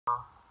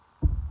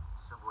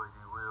It's your boy D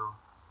Will.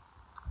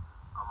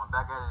 I'm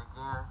back at it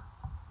again.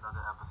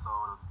 Another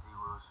episode of the D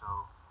Will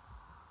Show.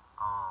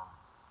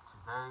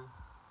 Today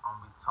I'm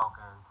gonna be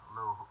talking a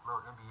little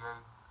NBA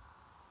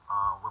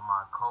with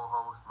my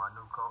co-host, my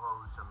new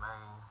co-host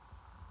Jermaine,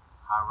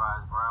 High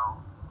Rise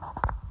Brown.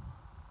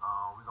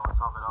 We gonna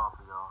talk it off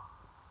for y'all.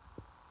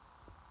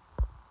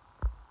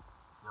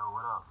 Yo,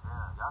 what up?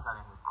 Damn, y'all got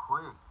in here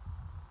quick.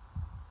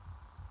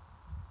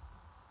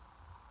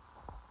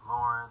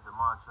 Lauren,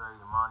 Demontre,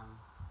 Imani,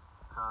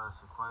 Cuz,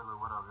 Shaquela,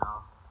 what up,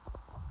 y'all?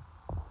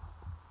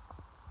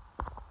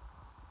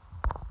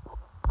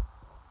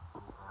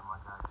 Damn, I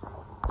got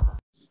JB.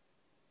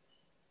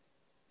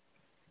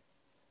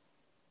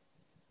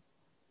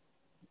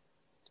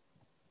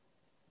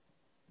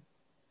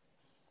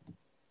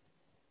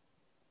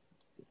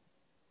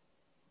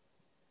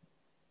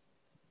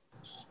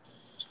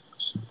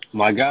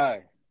 My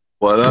guy,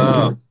 What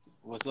up?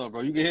 what's up,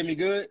 bro? You can hear me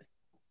good?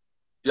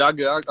 Y'all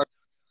get I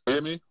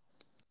hear me?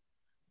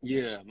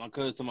 Yeah, my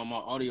cousin told me my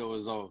audio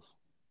is off.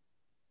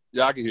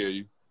 Yeah, I can hear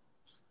you.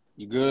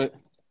 You good?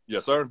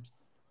 Yes, sir.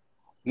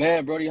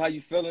 Man, Brody, how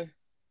you feeling?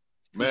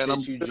 Man, I'm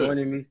Appreciate you good.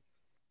 joining me.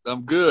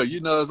 I'm good. You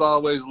know, it's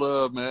always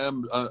love,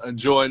 man. I'm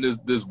enjoying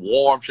this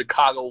warm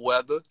Chicago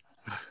weather.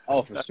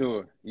 Oh, for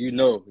sure. You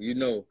know.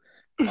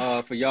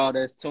 For y'all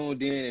that's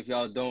tuned in, if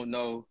y'all don't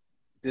know,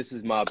 this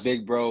is my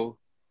big bro.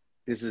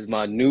 This is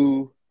my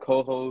new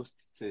co-host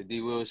to the D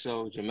Will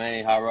Show,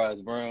 Jermaine High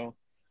Rise Brown.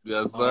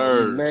 Yes, We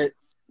sir.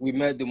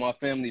 met through my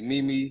family,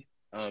 Mimi.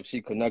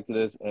 She connected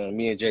us, and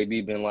me and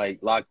JB been like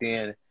locked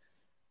in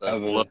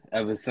That's love.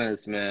 ever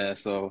since, man.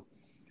 So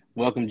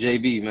welcome,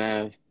 JB,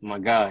 man, my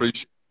guy.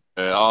 Appreciate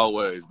it, man.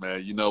 Always,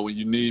 man. You know, when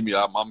you need me,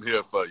 I'm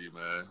here for you,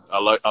 man. I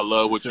love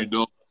For what you're sure,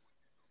 doing.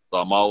 So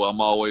I'm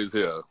always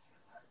here.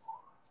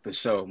 for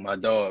sure, my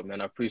dog,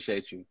 man. I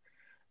appreciate you,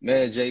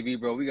 man. JB,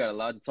 bro, we got a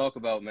lot to talk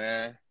about,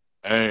 man.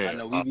 I Man,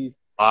 know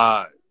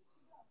all right.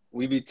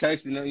 we be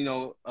texting,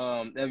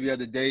 every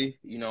other day.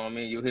 You know what I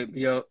mean? You hit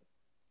me up,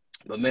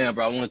 but man,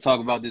 bro, I want to talk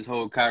about this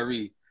whole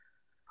Kyrie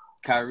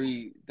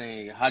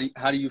thing. How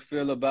do you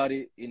feel about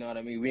it? You know what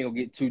I mean? We ain't gonna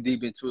get too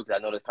deep into it because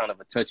I know that's kind of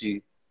a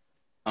touchy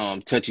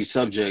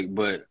subject.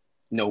 But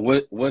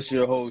what's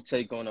your whole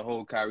take on the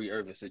whole Kyrie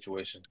Irving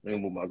situation? Let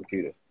me move my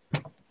computer.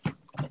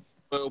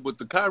 Well, with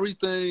the Kyrie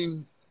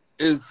thing,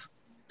 is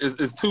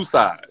two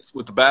sides.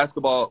 With the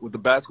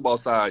basketball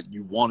side,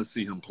 you want to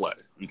see him play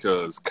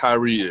because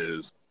Kyrie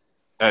is,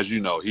 as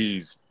you know,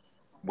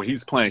 when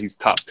he's playing, he's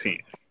top 10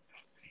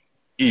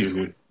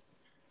 easily.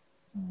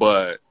 Mm-hmm.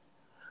 But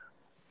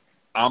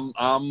I'm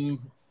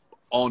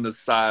on the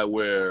side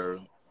where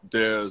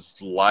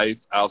there's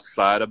life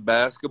outside of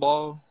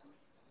basketball,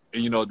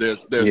 and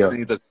there's Yeah,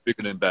 things that's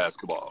bigger than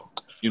basketball.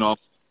 You know,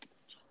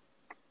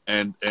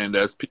 and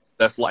there's people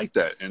that's like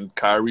that, and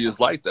Kyrie is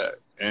like that,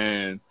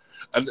 and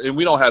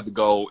we don't have to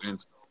go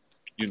into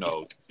you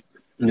know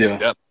in yeah,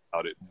 depth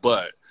about it,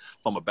 but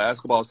from a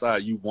basketball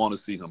side, you want to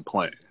see him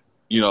playing.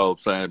 You know what I'm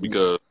saying?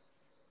 Because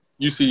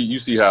you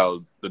see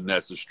how the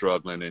Nets are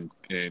struggling, and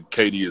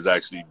KD is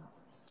actually,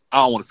 I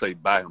don't want to say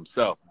by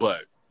himself,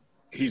 but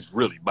he's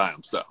really by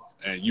himself.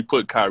 And you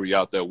put Kyrie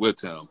out there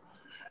with him,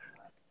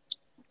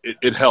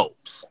 it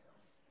helps.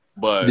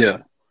 But yeah,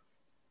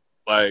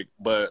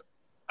 but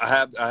I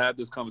have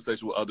this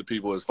conversation with other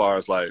people as far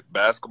as like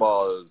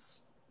basketball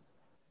is,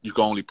 you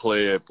can only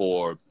play it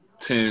for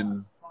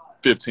 10,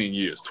 15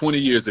 years, 20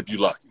 years if you're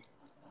lucky.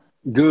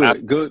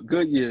 After,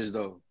 good years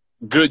though.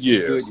 good Good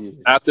years. years.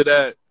 After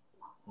that,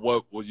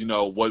 what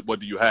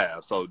do you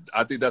have? So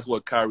I think that's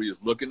what Kyrie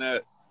is looking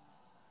at.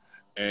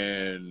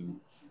 And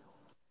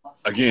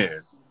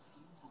again,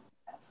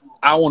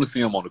 I want to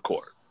see him on the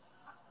court.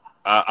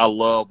 I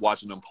love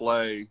watching him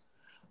play,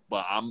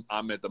 but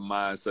I'm at the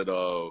mindset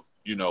of,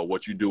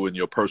 what you do in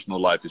your personal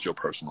life is your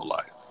personal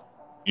life.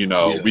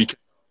 Yeah. We can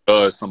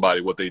judge somebody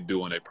what they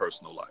do in their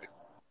personal life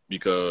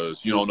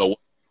because you don't know.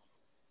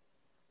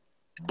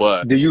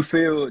 But Do you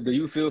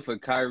feel for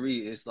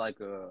Kyrie? It's like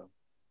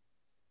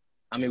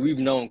I mean, we've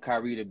known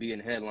Kyrie to be in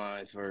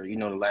headlines for the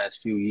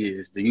last few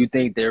years. Do you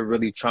think they're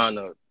really trying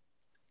to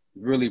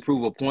really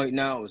prove a point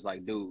now? It's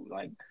like, dude,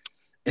 like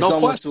it's no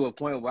almost question, to a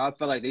point where I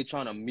feel like they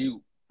trying to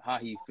mute how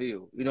he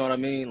feel. You know what I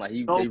mean? Like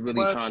no they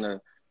really question, trying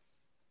to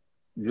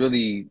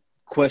really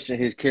question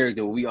his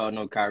character. We all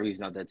know Kyrie's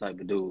not that type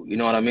of dude. You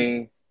know what I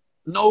mean?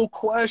 no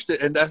question,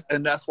 and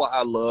that's why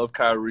I love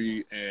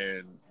Kyrie.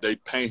 And they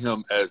paint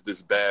him as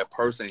this bad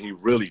person. He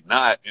really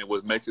not. And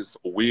what makes it so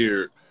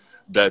weird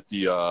that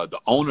the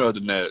owner of the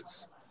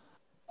Nets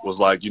was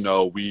like,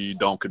 we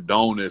don't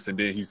condone this. And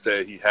then he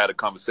said he had a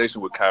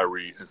conversation with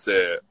Kyrie and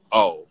said,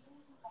 oh,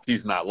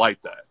 he's not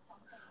like that.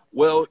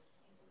 Well,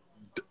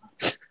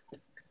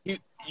 he,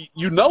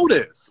 you know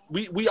this.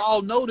 We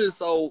all know this.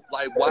 So,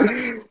 like,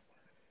 why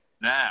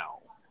now?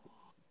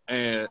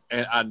 And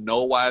I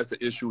know why it's an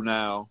issue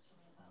now,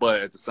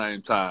 but at the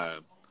same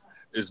time,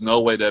 there's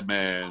no way that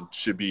man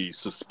should be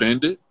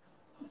suspended.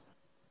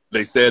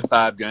 They said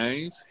 5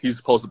 games. He's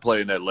supposed to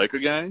play in that Laker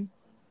game.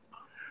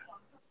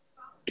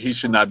 He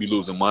should not be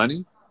losing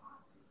money.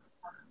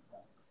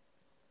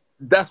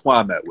 that's why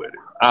I'm at with it.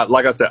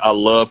 Like I said, I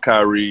love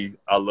Kyrie.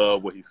 I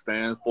love what he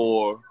stands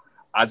for.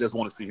 I just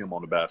want to see him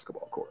on the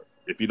basketball court.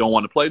 If he don't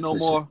want to play no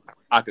more,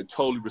 I could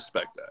totally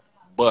respect that.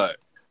 But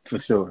for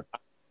sure, I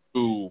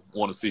do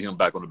want to see him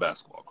back on the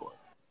basketball court.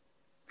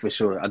 For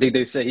sure. I think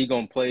they said he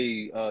gonna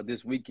play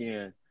this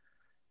weekend.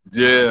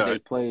 Yeah, they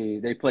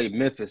played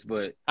Memphis,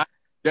 but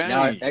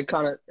now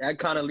that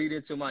kind of lead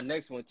into my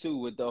next one too,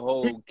 with the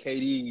whole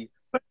KD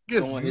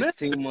throwing his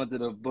team under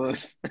the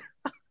bus.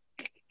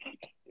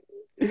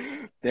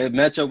 That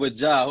matchup with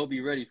Ja, I hope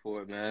you're ready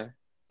for it, man.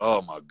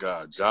 Oh my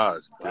God,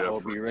 Ja's different. I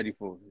hope you're ready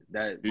for it.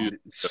 That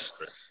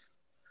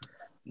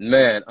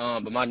man.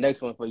 But my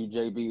next one for you,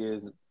 JB,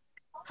 is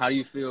how do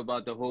you feel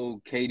about the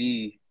whole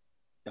KD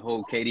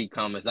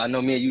comments? I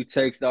know me and you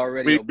texted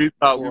already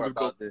before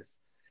about this.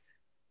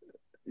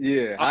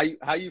 Yeah,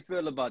 how you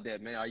feel about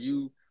that, man?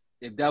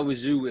 If that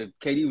was you, if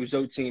KD was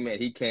your teammate,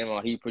 he came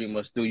out, he pretty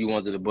much threw you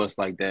under the bus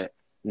like that.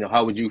 You know,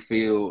 how would you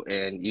feel?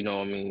 And you know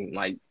what I mean,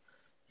 like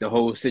the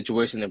whole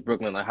situation in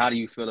Brooklyn. Like, how do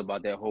you feel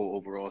about that whole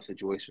overall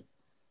situation?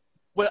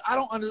 Well, I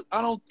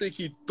don't think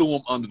he threw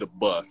him under the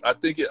bus. I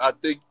think it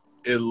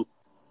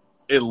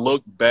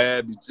looked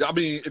bad. I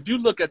mean, if you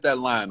look at that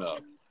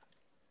lineup,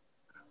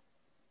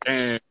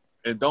 and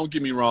don't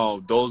get me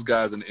wrong, those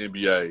guys in the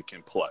NBA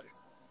can play,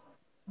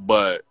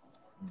 but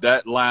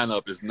that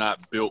lineup is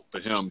not built for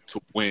him to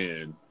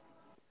win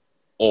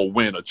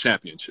a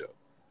championship.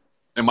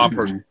 In my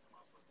personal,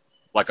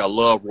 like, I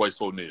love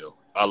Royce O'Neal.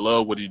 I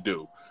love what he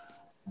do,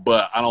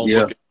 but I don't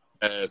look at it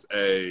as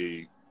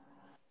a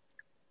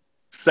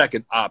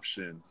second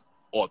option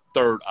or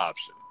third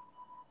option.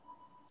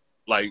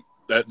 Like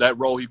that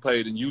role he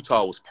played in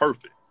Utah was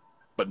perfect,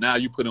 but now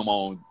you put him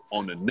on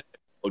the net,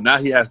 so now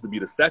he has to be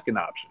the second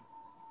option.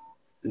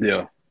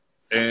 Yeah,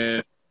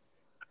 and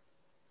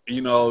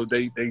you know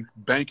they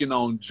banking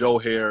on Joe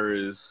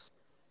Harris,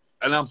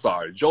 and I'm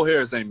sorry, Joe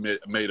Harris ain't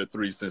made a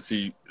three since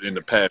he in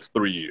the past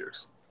 3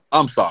 years.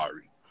 I'm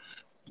sorry,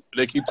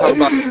 they keep talking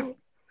about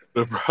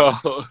it,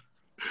 bro.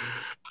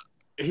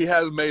 He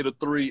hasn't made a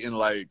three in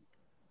like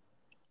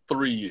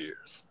 3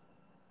 years.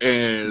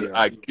 And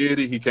I get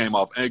it, he came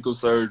off ankle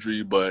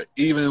surgery, but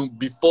even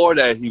before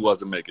that, he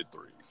wasn't making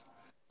threes.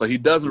 So he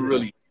doesn't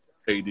really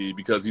KD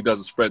because he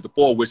doesn't spread the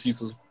floor, which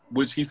he's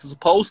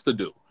supposed to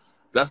do.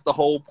 That's the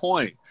whole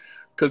point.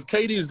 Because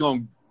KD is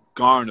going to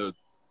garner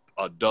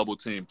a double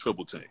team,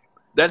 triple team.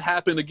 That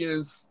happened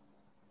against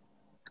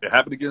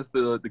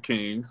the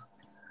Kings.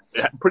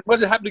 Pretty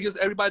much it happened against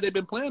everybody they've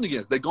been playing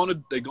against. They're gonna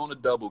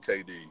double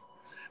KD.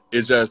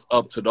 It's just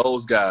up to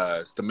those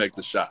guys to make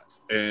the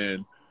shots.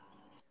 And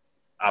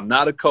I'm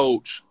not a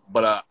coach,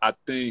 but I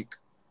think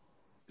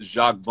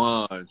Jacques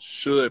Vaughn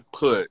should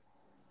put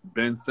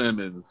Ben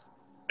Simmons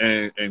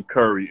and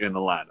Curry in the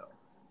lineup.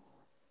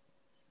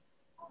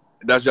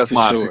 That's just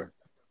my opinion.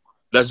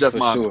 That's just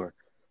my opinion.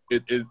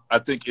 I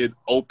think it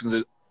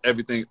opens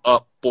everything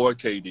up for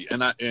KD.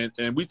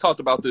 And we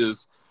talked about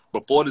this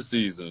before the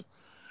season.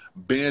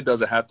 Ben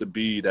doesn't have to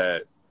be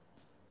that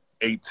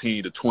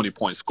 18 to 20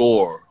 point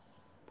scorer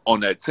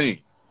on that team.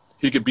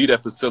 He could be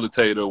that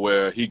facilitator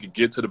where he could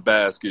get to the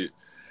basket.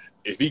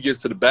 If he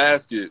gets to the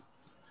basket,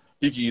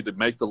 he can either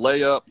make the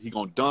layup, he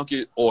gonna dunk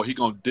it, or he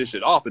gonna dish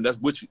it off, and that's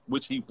which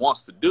he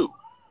wants to do.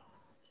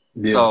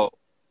 Yeah. So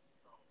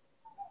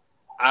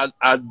I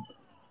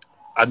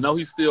know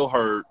he's still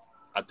hurt.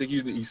 I think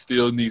he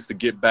still needs to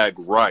get back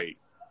right,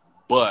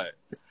 but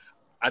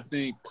I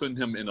think putting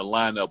him in the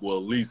lineup will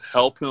at least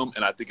help him,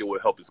 and I think it will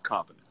help his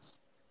confidence.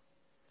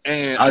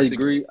 And I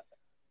agree.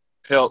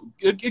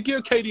 It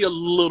give KD a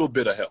little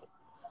bit of help.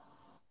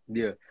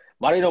 Yeah.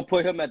 Why they don't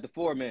put him at the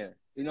 4-man?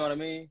 You know what I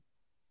mean?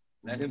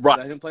 Let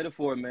him play the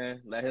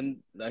 4-man. Let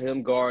him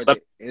guard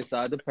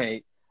inside the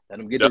paint.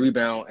 Let him get the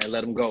rebound and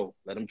let him go.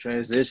 Let him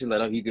transition.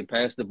 He can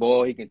pass the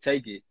ball. He can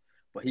take it,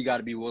 but he got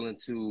to be willing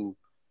to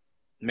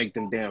make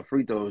them damn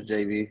free throws,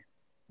 JV.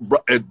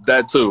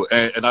 That too.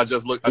 And I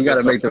just looked. You got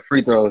to make the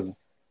free throws.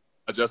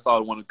 I just saw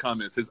one of the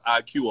comments. His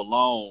IQ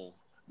alone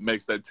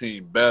makes that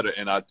team better,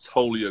 and I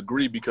totally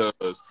agree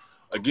because,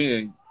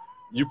 again,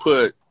 you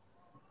put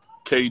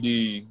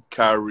KD,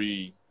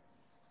 Kyrie.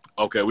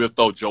 Okay, we'll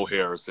throw Joe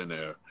Harris in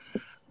there.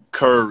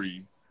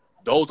 Curry,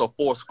 those are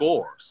 4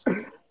 scorers.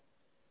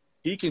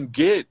 He gonna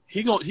get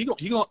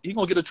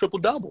a triple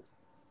double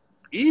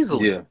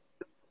easily. Yeah.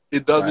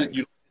 It doesn't. Right.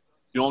 You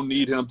don't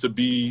need him to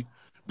be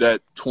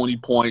that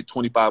 20-point,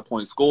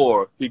 25-point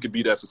scorer. He could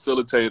be that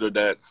facilitator,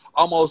 that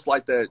almost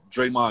like that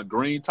Draymond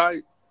Green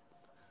type,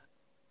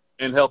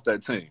 and help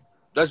that team.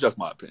 That's just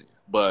my opinion.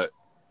 But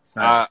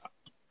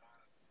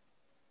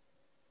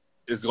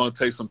it's going to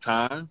take some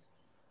time.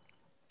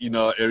 You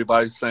know,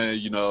 everybody's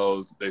saying, you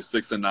know, they're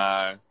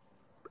 6-9.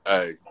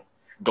 Hey,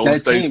 Golden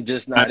State. That team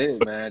just not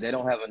it, man. They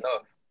don't have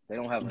enough. They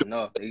don't have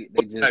enough. They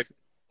just.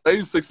 They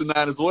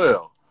 6-9 as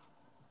well.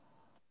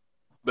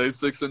 They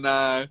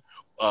 6-9.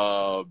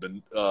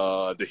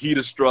 The Heat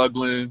is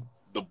struggling.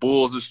 The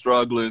Bulls are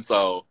struggling.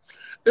 So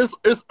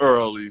it's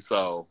early.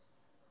 So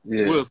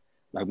yeah,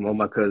 like one of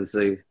my cousins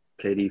say,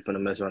 KD finna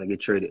mess around and get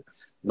traded.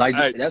 Like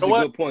that's a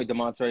good point,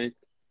 DeMontre.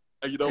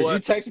 And you know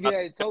Because you what? texted me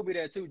that and told me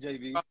that too,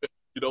 JB.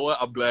 You know what?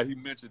 I'm glad he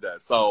mentioned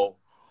that. So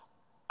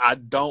I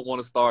don't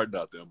want to start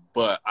nothing,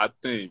 but I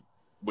think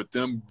with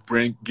them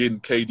getting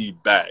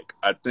KD back,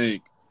 I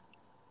think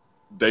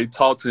they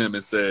talked to him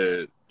and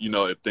said, you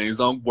know, if things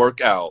don't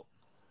work out,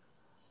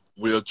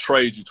 we'll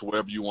trade you to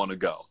wherever you want to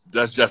go.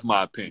 That's just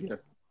my opinion. Yeah.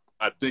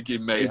 I think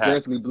it may They happen.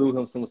 definitely blew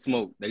him some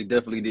smoke. They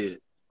definitely did.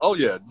 Oh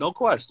yeah, no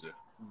question.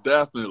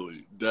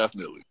 Definitely.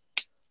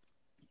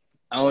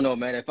 I don't know,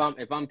 man. If I'm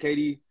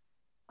KD,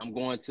 I'm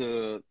going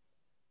to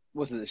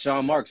what's it,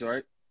 Sean Marks,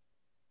 right?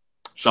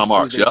 Sean Who's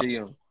Marks, their yeah.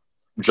 GM?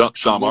 I'm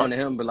Sean going Marks. to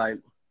him, but like,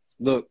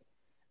 look,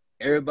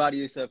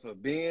 everybody except for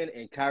Ben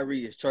and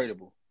Kyrie is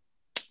tradable.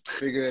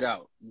 Figure it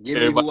out. Give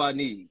me who I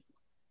need.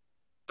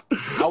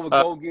 I would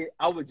go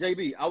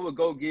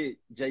get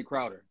Jay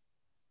Crowder.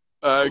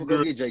 I would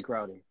go get Jay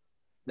Crowder.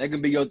 That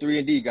can be your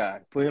 3-and-D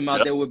guy. Put him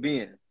out there with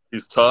Ben.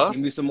 He's tough.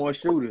 Give me some more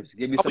shooters.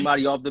 Give me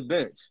somebody off the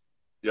bench.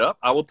 Yep,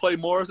 I would play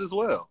Morris as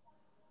well.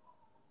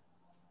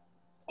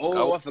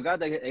 Oh, I forgot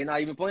they're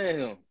not even playing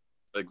him.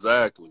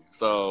 Exactly.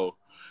 So,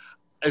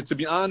 and to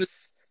be honest,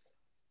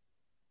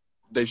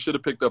 they should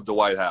have picked up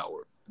Dwight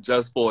Howard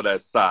just for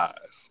that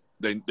size.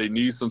 They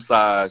need some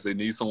size. They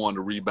need someone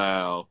to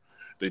rebound.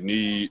 They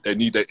need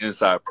that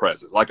inside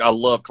presence. Like I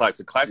love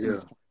Claxton. Claxton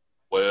is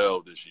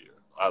well this year.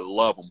 I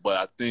love him, but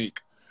I think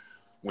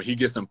when he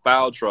gets in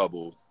foul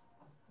trouble,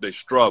 they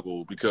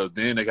struggle because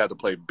then they got to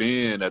play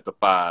Ben at the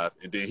 5,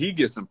 and then he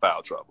gets in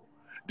foul trouble.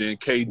 Then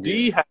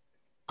KD has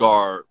to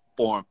guard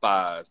 4 and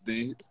 5s.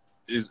 Then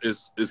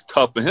it's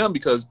tough for him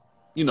because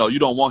you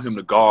don't want him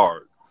to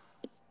guard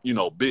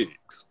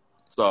bigs.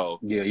 So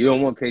yeah, you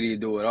don't want KD to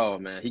do it all,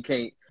 man. He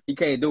can't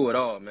do it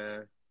all,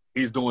 man.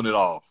 He's doing it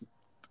all.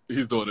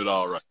 He's doing it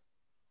all right.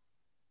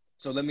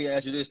 So let me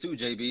ask you this too,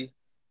 JB.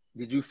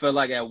 Did you feel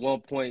like at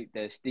one point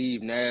that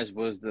Steve Nash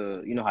was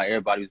how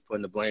everybody was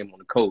putting the blame on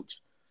the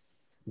coach?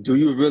 Do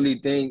you really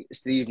think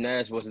Steve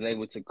Nash wasn't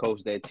able to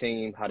coach that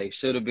team how they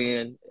should have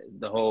been?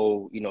 The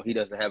whole, he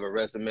doesn't have a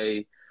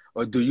resume,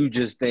 or do you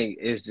just think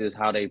it's just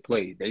how they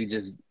play? They're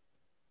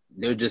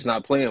just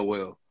not playing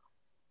well.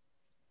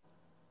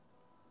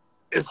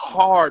 It's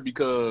hard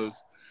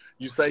because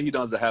you say he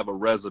doesn't have a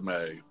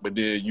resume, but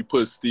then you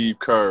put Steve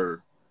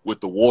Kerr with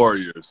the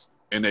Warriors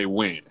and they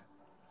win.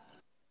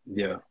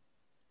 Yeah.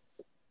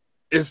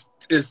 It's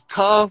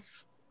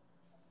tough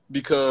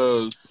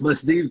because But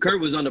Steve Kerr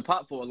was on the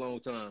Pop for a long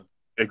time.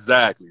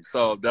 Exactly.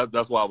 So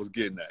that's why I was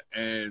getting at.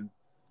 And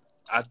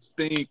I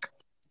think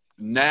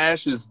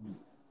Nash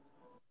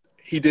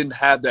he didn't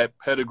have that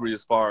pedigree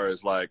as far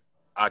as like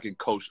I can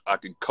coach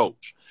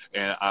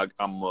and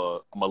I'm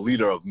a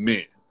leader of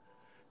men.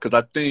 Because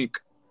I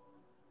think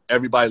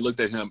everybody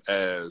looked at him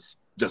as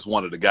just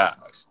one of the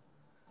guys.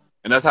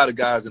 And that's how the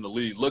guys in the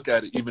league look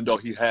at it, even though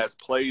he has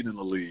played in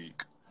the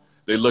league.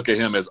 They look at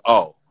him as,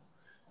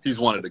 he's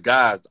one of the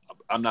guys.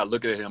 I'm not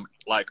looking at him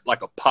like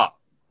a Pop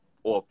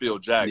or a Phil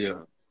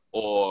Jackson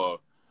or,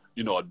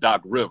 a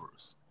Doc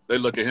Rivers. They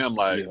look at him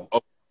like,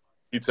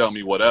 he tell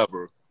me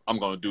whatever, I'm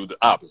going to do the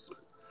opposite.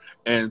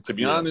 And to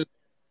be honest,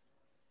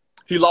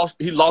 he lost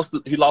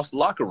the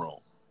locker room.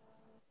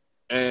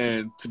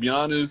 And to be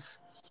honest,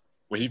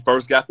 when he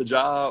first got the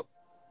job,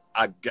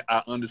 I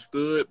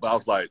understood, but I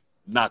was like,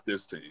 not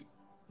this team,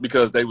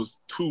 because they was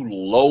too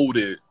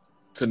loaded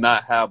to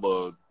not have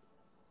a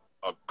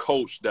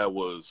coach that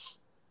was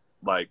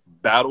like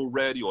battle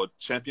ready or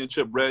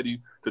championship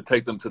ready to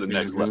take them to the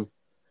next level.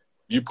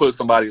 You put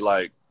somebody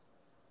like,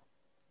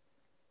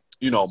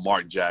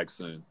 Mark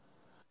Jackson,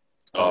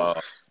 a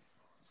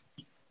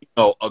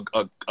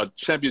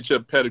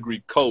championship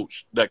pedigree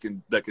coach that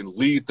can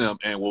lead them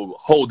and will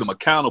hold them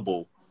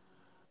accountable.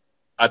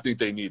 I think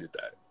they needed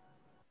that.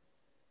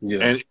 Yeah.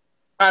 And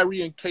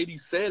Kyrie and KD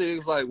said it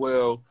was like,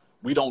 well,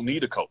 we don't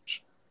need a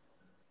coach.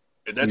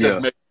 And that just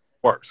made it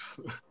worse.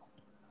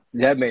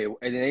 That made it.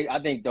 And then I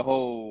think the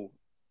whole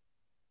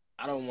 –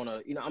 I don't want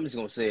to – I'm just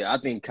going to say it. I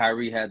think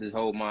Kyrie had this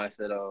whole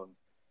mindset of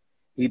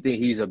he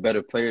think he's a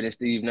better player than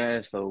Steve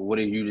Nash, so what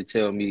are you to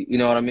tell me? You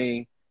know what I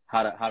mean?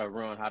 How to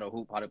run, how to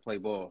hoop, how to play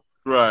ball.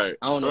 Right.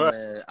 I don't know,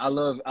 man. I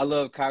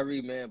love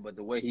Kyrie, man, but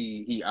the way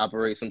he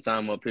operates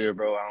sometime up here,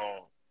 bro, I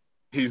don't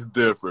 – He's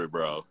different,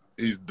 bro.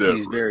 He's different.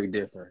 He's very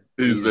different.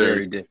 He's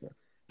very different.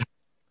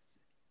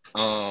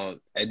 And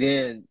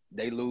then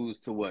they lose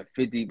to about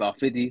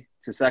 50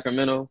 to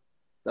Sacramento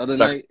the other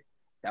night.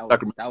 That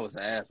was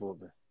an ass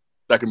whooping.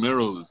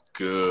 Sacramento is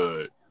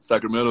good.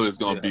 Sacramento is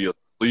going to be a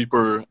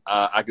sleeper.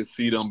 I could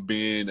see them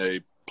being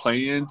a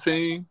play-in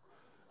team,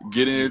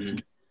 get in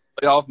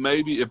playoff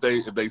maybe if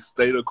they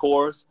stay the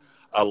course.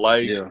 I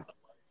like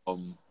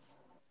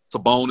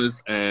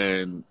Sabonis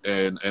and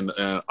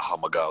oh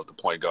my God, the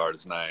point guard,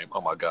 his name. Oh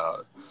my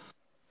God.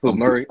 Who,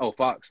 Murray?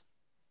 Fox.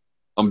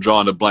 I'm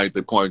drawing the blank.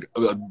 The point,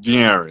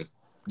 De'Aaron.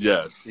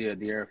 Yes. Yeah,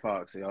 De'Aaron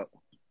Fox. Yep.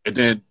 And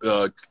then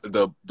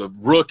the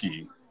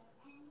rookie,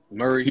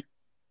 Murray.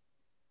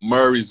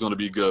 Murray's going to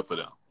be good for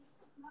them.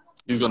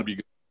 He's going to be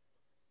good.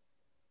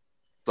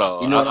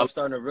 So what I'm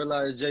starting to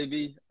realize,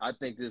 JB? I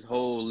think this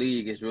whole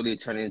league is really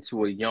turning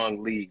into a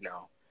young league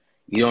now.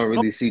 You don't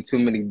really see too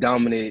many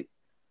dominant,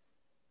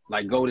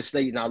 like Golden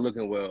State not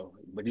looking well,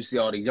 but you see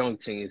all the young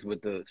teams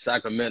with the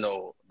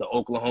Sacramento, the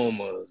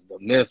Oklahomas, the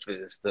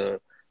Memphis, the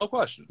No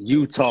question.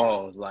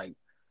 Utahs. Like,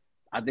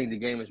 I think the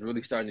game is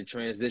really starting to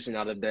transition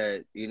out of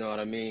that, you know what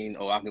I mean?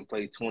 Oh, I can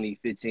play 20,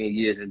 15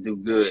 years and do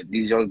good.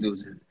 These young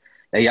dudes,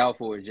 they out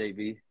for it,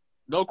 JB.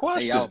 No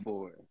question. They out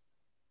for it.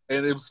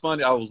 And it was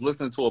funny. I was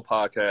listening to a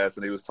podcast,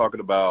 and he was talking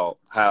about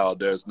how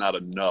there's not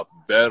enough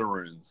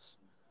veterans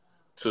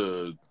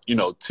to,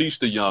 teach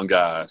the young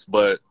guys.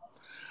 But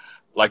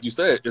like you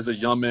said, it's a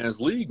young man's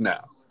league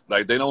now.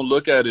 Like, they don't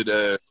look at it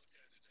as,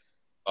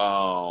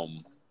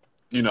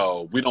 we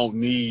don't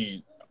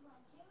need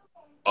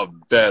a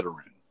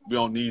veteran. We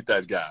don't need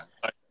that guy.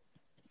 Like,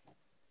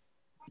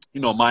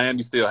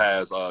 Miami still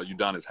has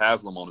Udonis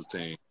Haslem on his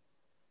team.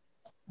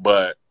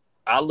 But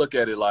I look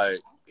at it like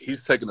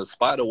he's taking a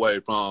spot away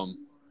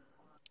from,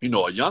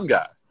 a young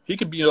guy. He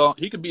could be a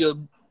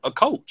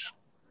coach.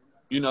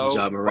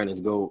 Ja Morant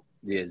is gold.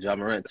 Yeah, Ja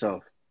Morant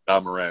tough.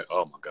 Ja Morant,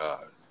 oh my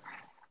God.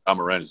 Ja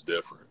Morant is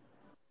different.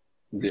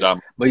 Yeah.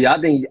 But yeah,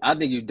 I think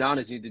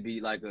Udonis need to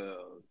be like a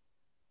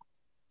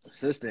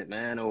assistant,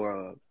 man,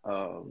 or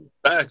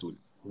exactly.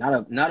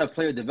 Not a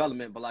player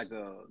development, but like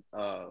I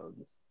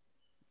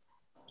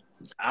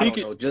don't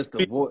know, just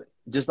the voice,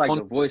 just like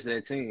the voice of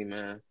that team,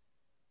 man.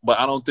 But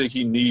I don't think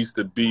he needs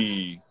to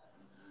be,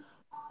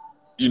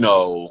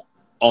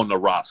 on the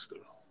roster.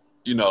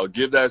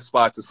 Give that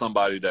spot to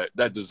somebody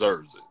that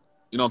deserves it.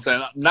 You know what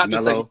I'm saying? Not Melo.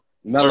 to say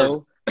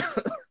Melo.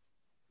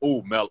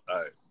 Oh,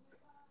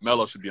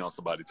 Melo should be on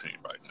somebody's team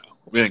right now.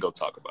 We ain't gonna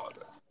talk about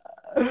that.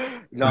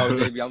 No,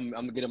 JB, I'm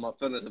gonna get in my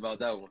feelings about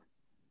that one.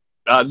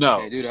 I know.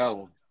 Can't do that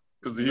one.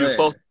 Because he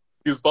was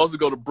supposed to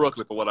go to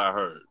Brooklyn, for what I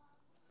heard.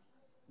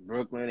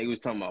 Brooklyn. They was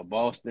talking about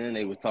Boston.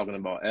 They was talking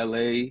about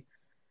LA.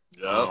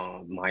 Yeah.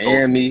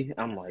 Miami.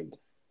 I'm like,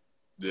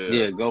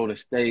 yeah, Golden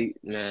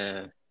State,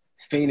 man.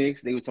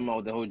 Phoenix. They were talking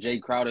about the whole Jay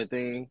Crowder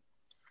thing.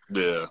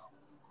 Yeah.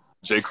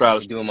 Jay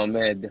Crowder's doing my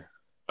man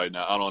right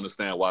now. I don't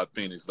understand why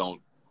Phoenix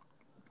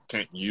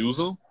can't use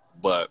him,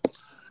 but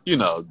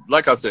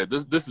like I said,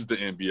 this is the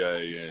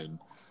NBA, and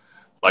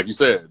like you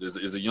said,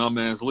 it's a young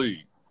man's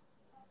league.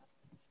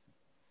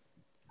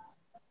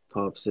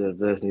 Pop said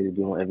vets need to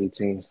be on every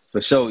team for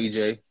sure.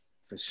 EJ,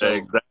 for sure.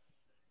 Exactly.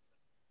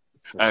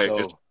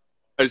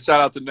 Hey, shout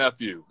out to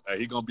nephew. Hey,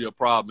 he gonna be a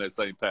problem at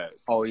St.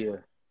 Pat's. Oh yeah,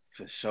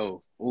 for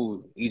sure.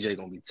 Ooh, EJ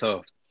gonna be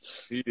tough.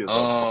 He is.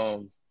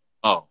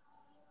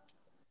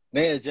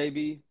 Man,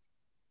 JB,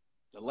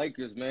 the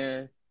Lakers,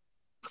 man.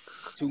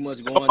 Too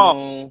much going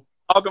on.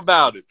 Talk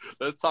about it.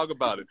 Let's talk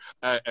about it.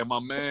 Hey, and my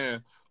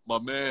man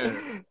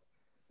Marlon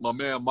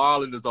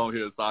is on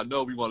here, so I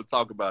know we want to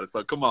talk about it.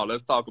 So come on,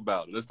 let's talk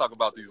about it. Let's talk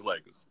about these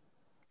Lakers.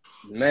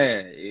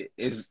 Man,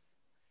 it's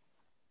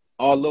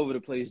all over the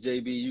place,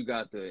 JB. You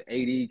got the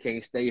AD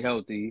can't stay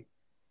healthy.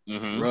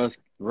 Mm-hmm.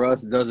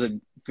 Russ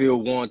doesn't feel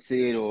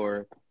wanted,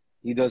 or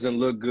he doesn't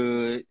look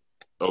good.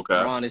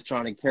 Okay. Ron is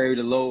trying to carry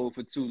the load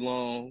for too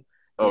long.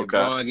 Okay.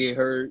 Ron get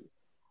hurt.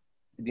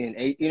 Then,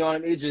 you know what I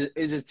mean?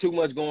 It's just too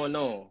much going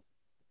on.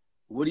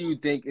 What do you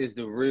think is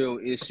the real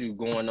issue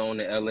going on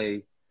in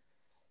LA?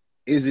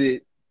 Is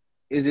it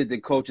the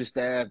coaching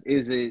staff?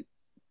 Is it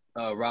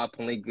Rob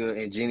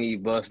Pelinka and Jenny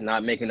Buss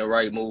not making the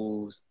right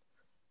moves?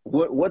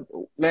 What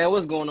man?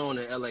 What's going on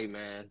in LA,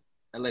 man?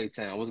 LA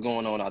town. What's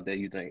going on out there?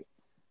 You think?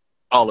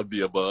 All of the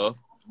above.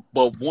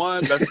 But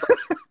one,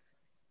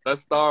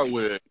 let's start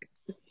with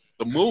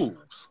the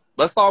moves.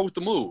 Let's start with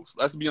the moves.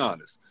 Let's be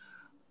honest.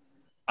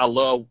 I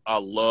love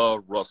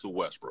Russell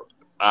Westbrook.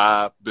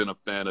 I've been a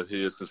fan of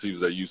his since he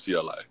was at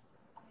UCLA.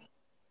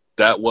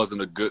 That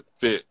wasn't a good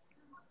fit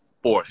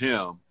for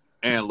him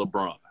and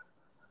LeBron,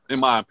 in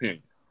my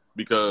opinion,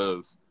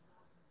 because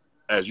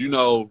as you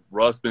know,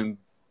 Russ been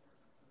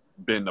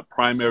the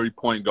primary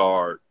point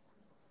guard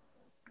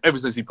ever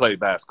since he played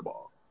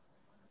basketball.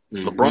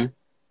 Mm-hmm. LeBron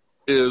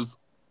is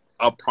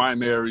a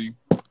primary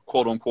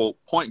quote unquote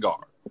point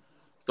guard.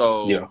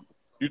 So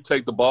you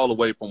take the ball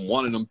away from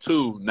one of them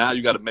two, now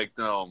you got to make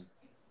them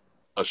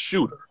a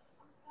shooter.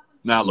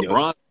 Now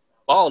LeBron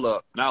ball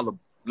up.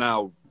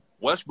 Now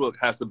Westbrook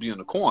has to be in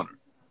the corner.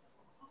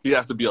 He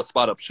has to be a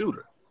spot up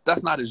shooter.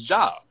 That's not his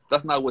job.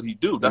 That's not what he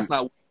do. That's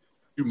not what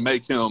you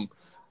make him.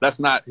 That's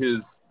not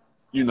his,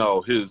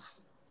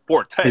 his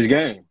forte. His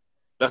game.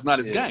 That's not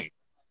his game.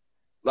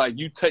 Like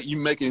you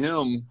making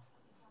him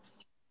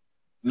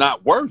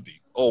not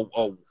worthy or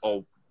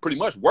pretty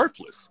much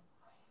worthless.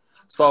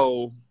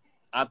 So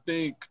I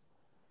think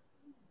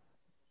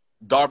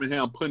Darvin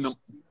Ham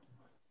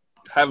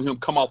having him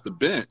come off the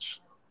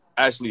bench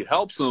actually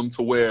helps him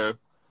to where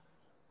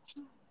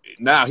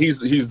now he's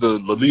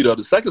the leader of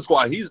the second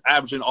squad. He's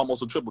averaging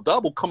almost a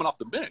triple-double coming off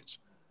the bench.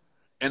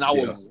 And I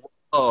would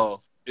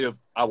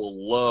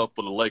love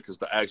for the Lakers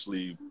to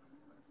actually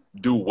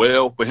do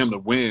well for him to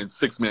win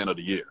Sixth Man of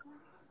the Year.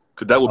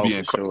 Because that would be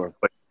incredible.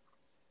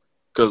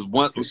 Because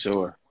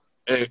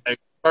at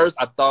first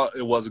I thought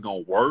it wasn't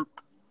going to work,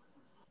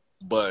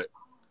 but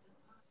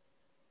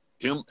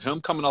him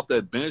coming off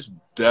that bench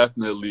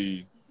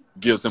definitely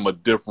gives him a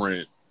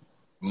different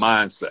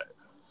mindset.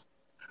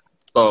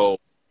 So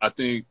I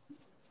think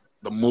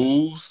the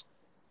moves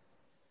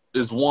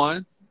is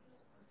one.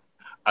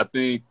 I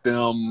think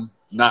them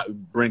not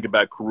bringing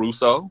back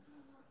Caruso.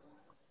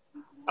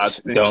 I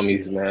think,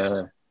 Dummies,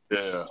 man.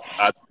 yeah,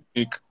 I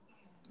think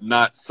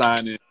not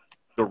signing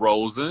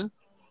DeRozan.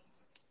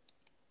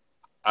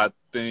 I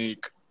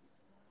think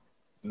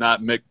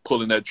not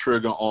pulling that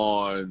trigger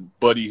on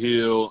Buddy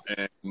Hield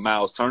and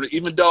Miles Turner,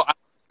 even though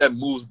that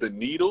moves the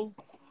needle,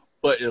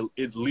 but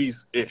at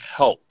least it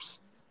helps.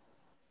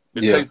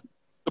 It takes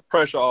the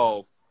pressure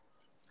off.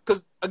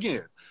 Because,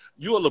 again,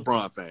 you're a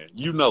LeBron fan.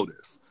 You know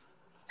this.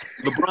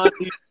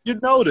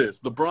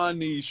 LeBron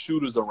needs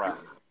shooters around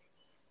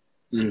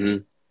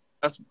him.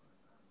 Mm-hmm.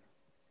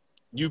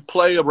 You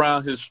play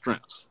around his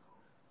strengths.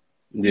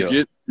 Yeah.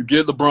 You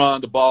get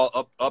LeBron the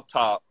ball up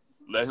top,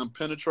 let him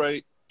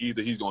penetrate.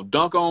 Either he's gonna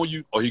dunk on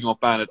you or he's gonna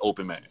find an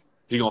open man.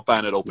 He's gonna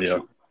find that open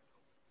shooter.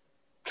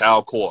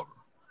 Kyle Korver,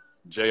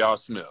 J.R.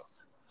 Smith,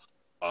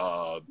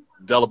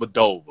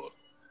 Dellavedova,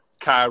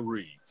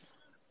 Kyrie.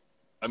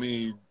 I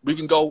mean, we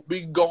can go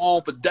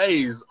on for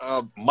days.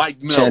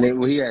 Mike Miller.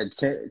 We had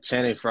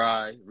Channing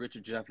Frye,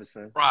 Richard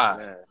Jefferson.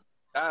 Right.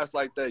 Guys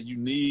like that,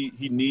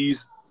 he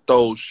needs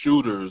those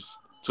shooters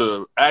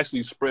to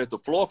actually spread the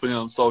floor for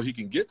him so he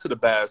can get to the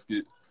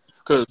basket.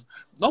 Because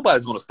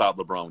nobody's going to stop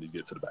LeBron when he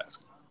gets to the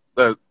basket.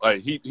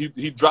 Like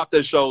he dropped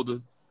that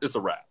shoulder, it's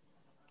a wrap.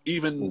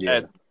 Even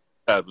at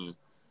 7,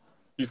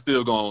 he's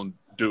still going to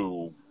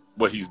do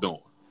what he's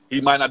doing.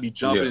 He might not be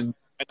jumping,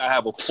 might not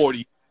have a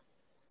 40.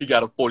 He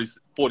got a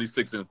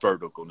 46 in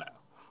vertical now.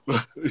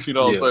 You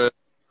know what I'm saying?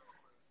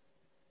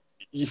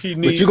 He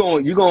needs.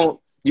 But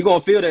you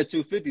gonna feel that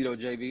 250 though,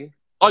 JB.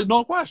 Oh,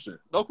 no question.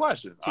 I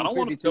don't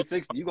want to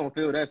 260. You gonna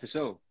feel that for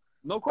sure.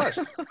 No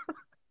question.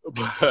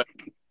 But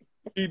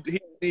he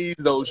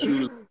needs those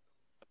shooters.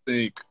 I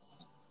think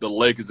the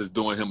Lakers is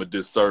doing him a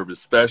disservice,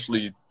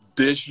 especially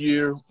this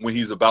year when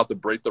he's about to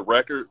break the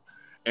record.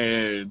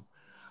 And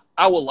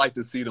I would like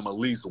to see them at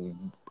least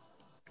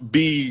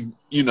be,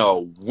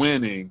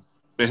 winning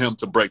for him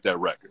to break that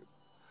record.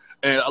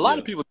 And a lot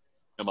of people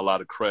give him a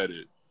lot of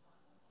credit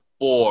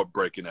for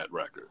breaking that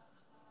record.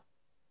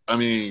 I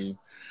mean,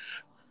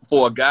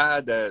 for a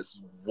guy that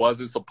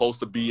wasn't supposed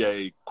to be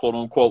a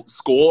quote-unquote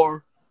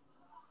scorer,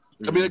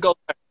 I mean, it goes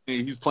back,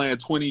 he's playing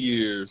 20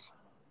 years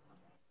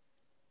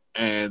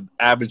and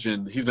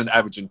he's been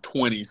averaging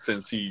 20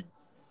 since he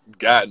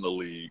got in the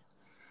league.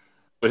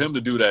 For him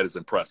to do that is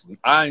impressive.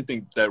 I didn't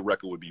think that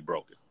record would be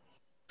broken,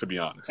 to be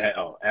honest.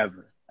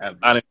 Ever. I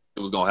didn't think it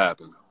was going to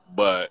happen.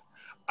 But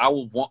I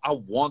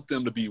want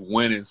them to be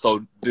winning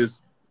so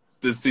this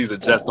season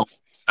just don't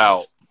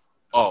out,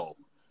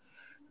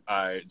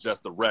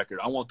 just the record.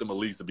 I want them at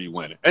least to be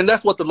winning. And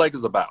that's what the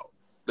Lakers about.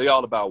 They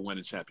all about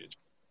winning championships.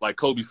 Like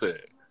Kobe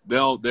said, they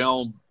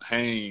don't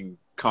hang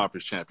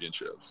conference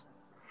championships.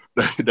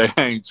 They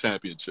hang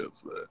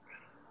championships,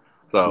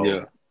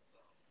 man.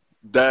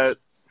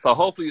 So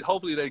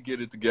hopefully they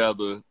get it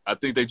together. I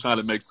think they're trying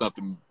to make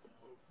something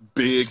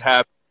big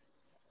happen.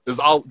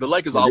 The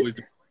Lakers always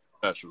do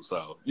special,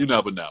 so you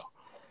never know.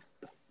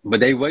 But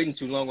they waiting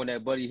too long on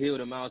that Buddy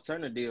Hield and Miles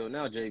Turner deal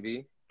now,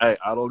 JB. Hey,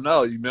 I don't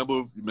know. You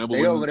remember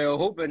they over there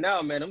hoping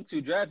now, man. Them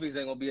 2 draft picks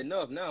ain't gonna be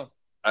enough now.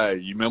 Hey,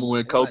 you remember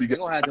when Kobe they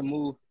gonna have to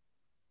move.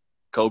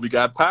 Kobe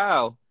got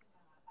Powell.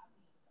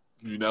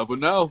 You never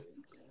know.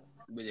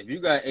 But if you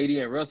got 80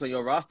 and Russ on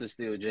your roster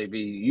still,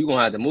 JB, you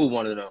gonna have to move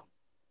one of them.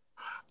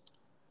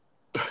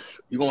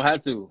 You gonna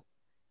have to.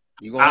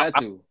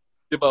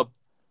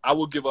 I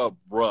will give up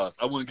Russ.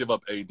 I wouldn't give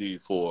up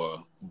AD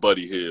for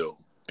Buddy Hield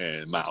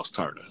and Miles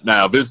Turner.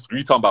 Now, if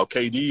you talking about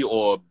KD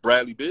or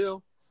Bradley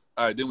Beal,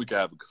 all right, then we can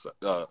have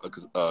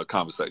a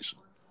conversation.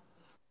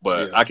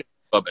 But I can't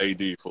give up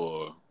AD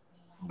for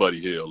Buddy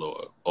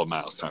Hield or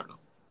Miles Turner.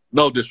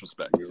 No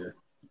disrespect.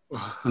 Yeah.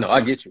 No,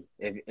 I get you.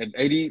 If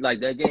AD, like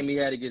that game he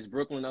had against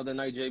Brooklyn the other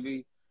night,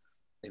 JB,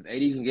 if AD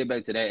can get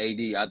back to that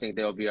AD, I think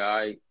they'll be all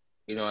right.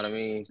 You know what I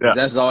mean? Yes.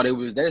 That's all they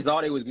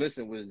was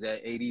missing was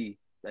that AD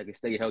that could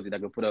stay healthy,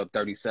 that could put up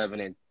 37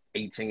 and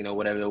 18 or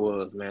whatever it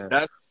was, man.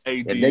 That's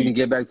AD. If they can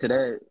get back to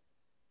that.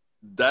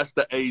 That's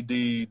the AD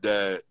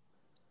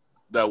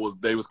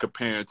they was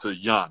comparing to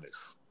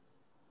Giannis.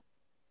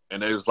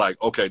 And they was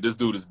like, okay, this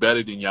dude is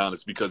better than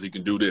Giannis because he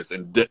can do this.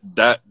 And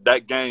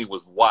that game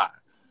was why.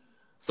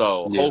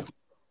 So hopefully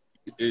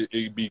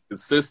it be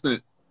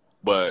consistent,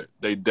 but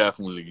they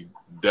definitely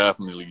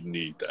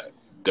need that.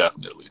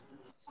 Definitely.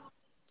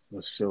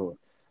 For sure.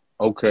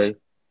 Okay.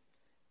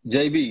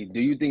 JB,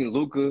 do you think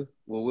Luka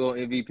will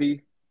win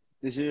MVP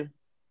this year?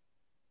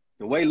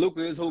 The way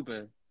Luka is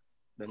hooping,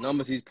 the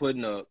numbers he's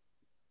putting up,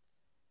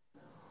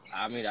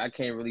 I mean, I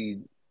can't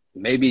really –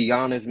 maybe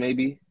Giannis,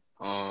 maybe.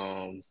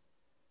 I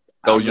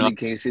really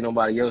can't see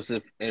nobody else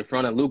in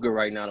front of Luka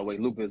right now the way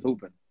Luka is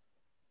hooping.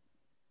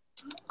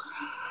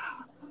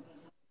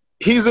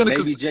 He's in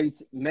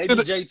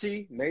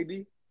JT,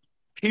 maybe.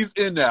 He's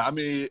in there. I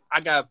mean, I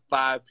got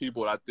 5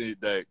 people I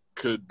think that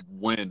could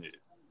win it.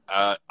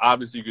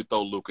 Obviously, you could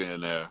throw Luka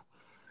in there.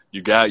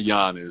 You got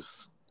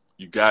Giannis.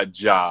 You got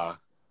Ja.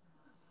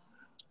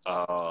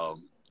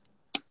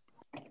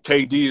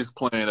 KD is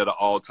playing at an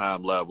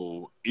all-time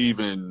level.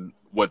 Even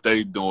what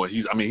they doing,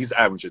 he's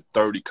averaging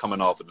 30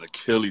 coming off an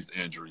Achilles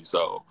injury.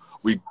 So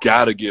we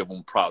got to give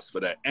him props for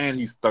that. And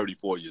he's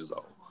 34 years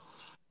old.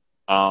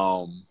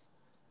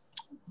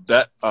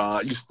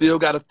 You still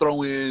got to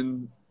throw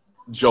in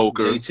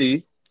Joker.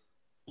 JT.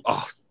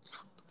 Oh,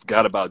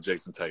 forgot about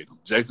Jason Tatum.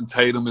 Jason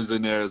Tatum is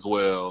in there as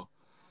well.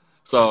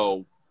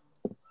 So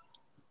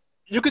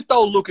you could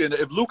throw Luka in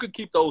there. If Luka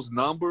keep those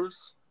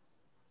numbers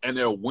and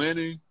they're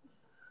winning,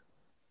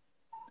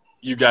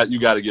 you got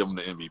to give him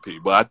the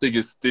MVP. But I think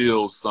it's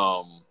still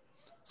some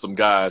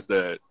guys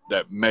that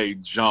may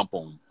jump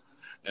him.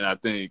 And I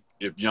think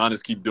if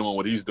Giannis keep doing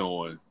what he's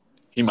doing,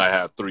 he might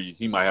have three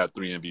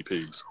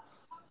MVPs.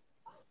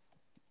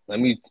 Let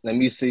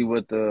me see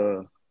what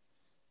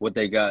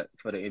they got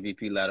for the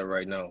MVP ladder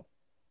right now.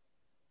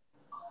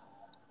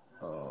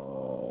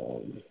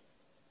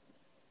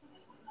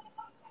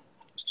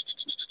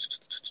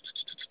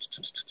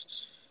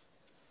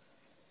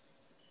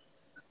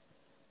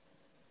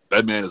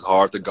 That man is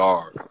hard to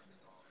guard.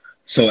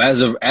 So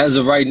as of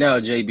right now,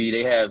 JB,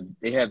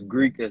 they have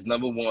Greek as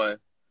number 1,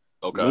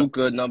 Okay.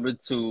 Luka number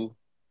 2,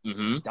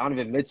 Mm-hmm.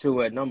 Donovan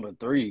Mitchell at number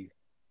 3,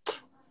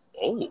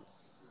 Oh.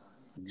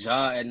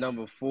 Ja at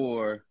number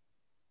 4.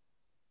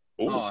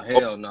 Ooh. Oh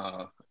hell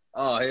no!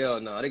 Oh hell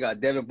no! They got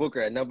Devin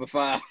Booker at number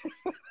 5.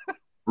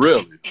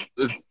 Really?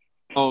 It's,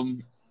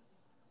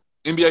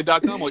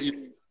 NBA.com or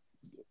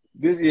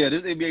This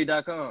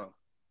NBA.com.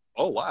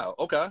 Oh wow.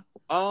 Okay.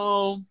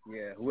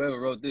 Yeah, whoever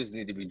wrote this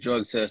need to be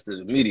drug tested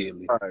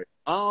immediately. All right.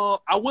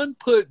 I wouldn't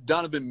put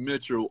Donovan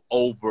Mitchell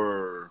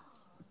over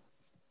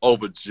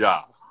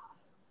Ja.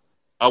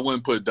 I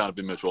wouldn't put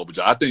Donovan Mitchell over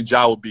Ja. I think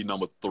Ja would be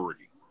number 3.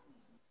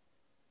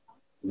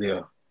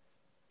 Yeah.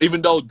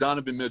 Even though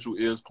Donovan Mitchell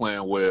is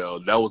playing well,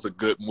 that was a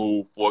good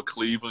move for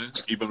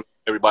Cleveland. Even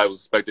everybody was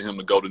expecting him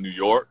to go to New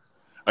York.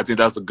 I think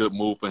that's a good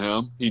move for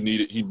him. He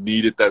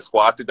needed that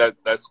squad. I think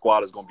that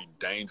squad is going to be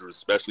dangerous,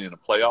 especially in the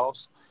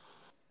playoffs.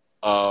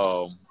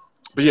 But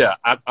yeah,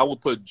 I would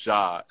put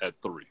Ja at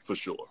 3 for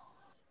sure.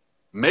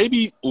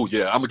 Maybe, I'm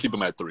gonna keep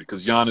him at 3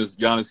 because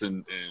Giannis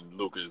and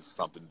Luka is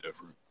something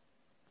different.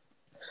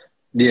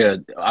 Yeah,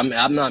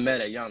 I'm not mad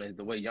at Giannis.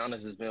 The way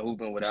Giannis has been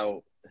hooping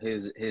without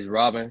his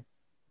Robin.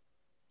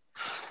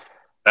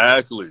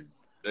 Exactly.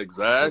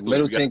 If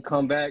Middleton can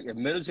come back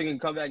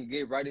and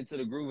get right into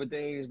the groove of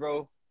things,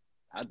 bro,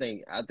 I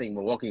think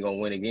Milwaukee gonna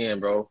win again,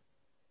 bro.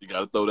 You got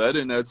to throw that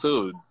in there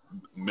too.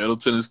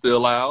 Middleton is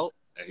still out,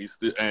 and he's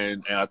still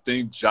and I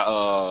think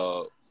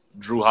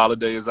Drew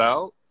Holiday is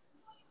out.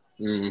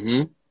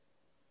 Mm-hmm.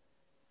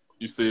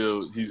 He's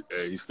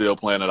still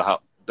playing at a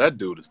house. That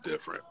dude is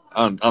different.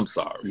 I'm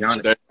sorry.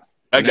 Giannis,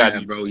 that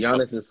guy, bro.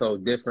 Giannis is so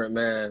different,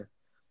 man.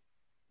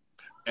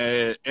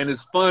 And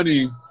it's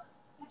funny,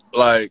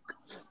 like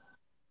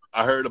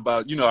I heard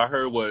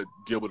what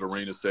Gilbert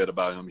Arenas said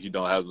about him. He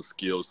don't have the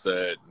skill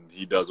set and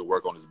he doesn't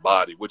work on his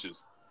body, which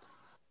is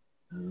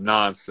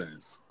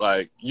nonsense.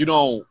 Like you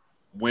don't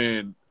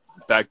win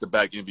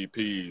back-to-back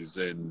MVPs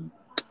and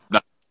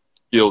not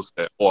skill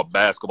set or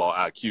basketball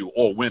IQ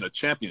or win a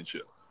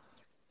championship.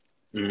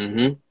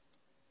 Mm-hmm.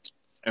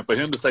 And for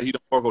him to say he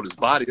don't work on his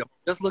body,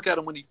 just look at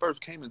him when he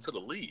first came into the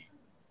league.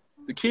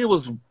 The kid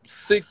was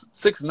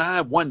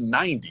 6'9",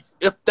 190,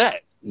 if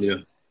that. Yeah.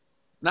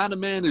 Now the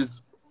man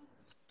is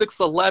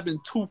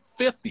 6'11",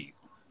 250,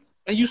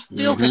 and you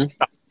still can't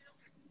stop.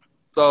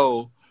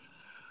 So,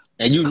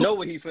 and you know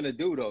what he finna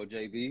do though,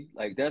 JB.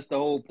 Like that's the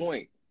whole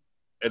point.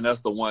 And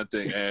that's the one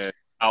thing. And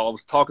I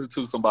was talking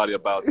to somebody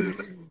about this.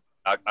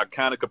 I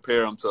kind of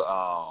compare him to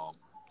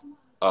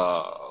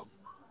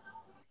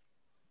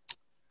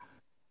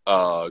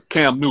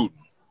Cam Newton.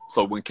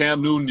 So when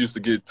Cam Newton used to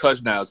get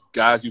touchdowns,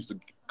 guys used to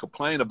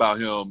complain about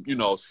him,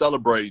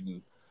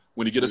 celebrating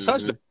when he get a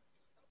touchdown.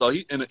 So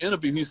he in an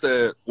interview he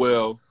said,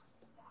 "Well,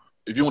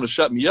 if you want to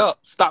shut me up,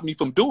 stop me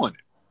from doing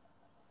it."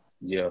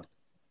 Yeah.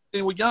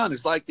 And with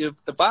Giannis, like if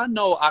I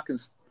know I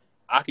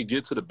can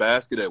get to the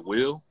basket at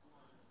will,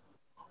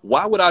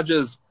 why would I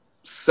just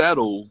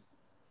settle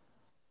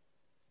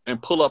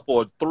and pull up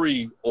for a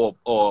 3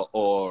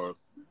 or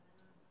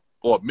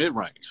mid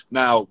range?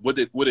 Now, would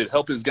it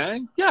help his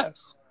game?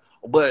 Yes.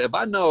 But if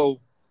I know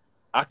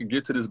I can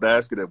get to this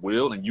basket at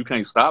will and you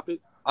can't stop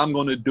it, I'm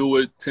going to do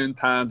it 10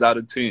 times out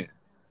of 10.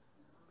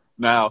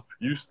 Now,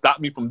 you stop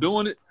me from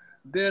doing it,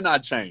 then I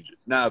change it.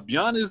 Now, if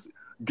Giannis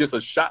gets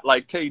a shot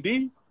like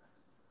KD,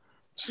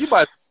 you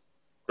might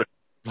the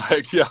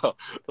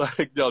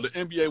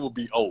NBA will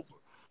be over.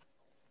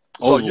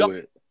 So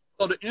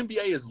the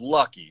NBA is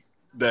lucky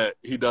that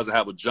he doesn't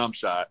have a jump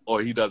shot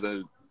or he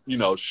doesn't,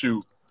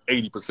 shoot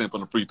 80%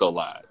 from the free throw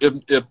line.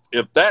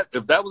 If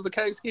that was the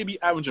case, he'd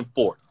be averaging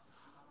 40.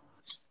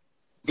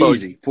 So,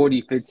 easy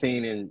 40,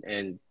 15,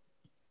 and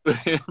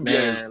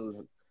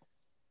man,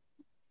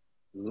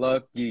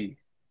 lucky.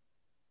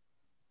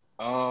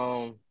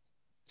 So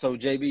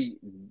JB,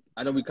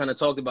 I know we kind of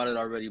talked about it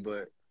already,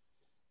 but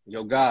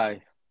your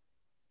guy,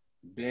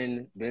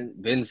 Ben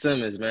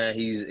Simmons, man,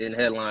 he's in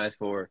headlines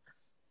for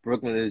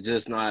Brooklyn is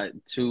just not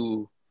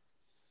too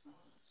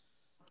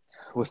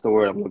what's the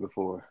word I'm looking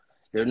for?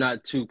 They're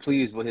not too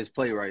pleased with his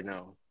play right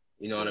now.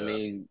 You know what I Yeah,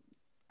 mean?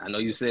 I know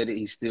you said that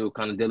he's still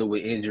kind of dealing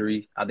with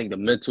injury. I think the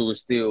mental is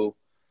still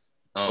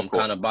of course.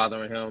 kind of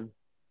bothering him.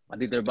 I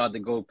think they're about to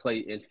go play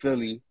in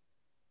Philly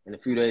in a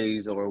few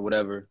days or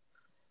whatever.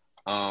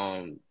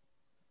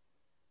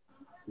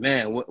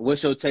 Man,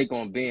 what's your take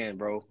on Ben,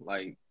 bro?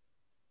 Like,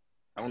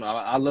 I don't know.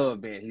 I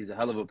love Ben. He's a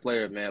hell of a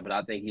player, man, but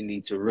I think he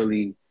needs to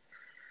really,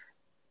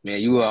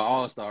 man, you are an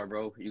all-star,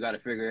 bro. You got to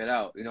figure it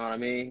out. You know what I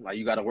mean? Like,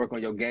 you got to work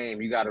on your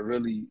game. You got to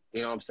really,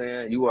 you know what I'm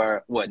saying? You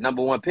are, what,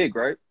 #1 pick,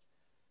 right?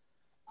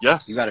 You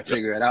Yes. got to Yep.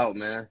 figure it out,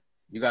 man.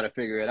 You got to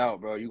figure it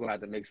out, bro. You're going to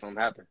have to make something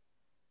happen.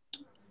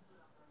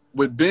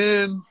 With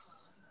Ben,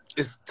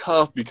 it's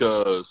tough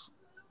because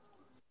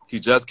he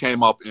just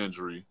came off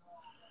injury.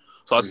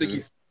 So I think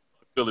he's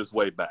feel his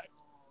way back.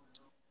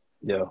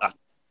 Yeah. I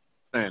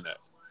understand that.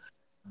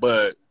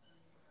 But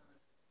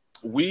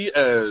we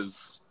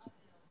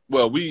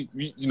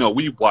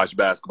watch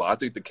basketball. I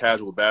think the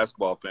casual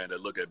basketball fan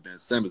that look at Ben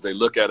Simmons, they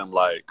look at him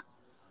like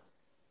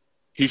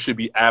he should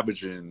be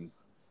averaging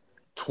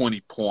 20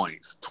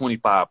 points,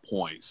 25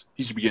 points.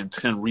 He should be getting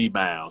 10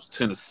 rebounds,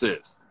 10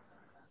 assists.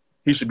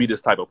 He should be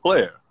this type of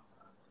player.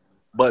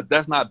 But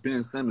that's not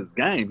Ben Simmons'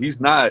 game.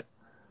 He's not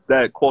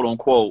that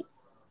quote-unquote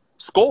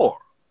scorer.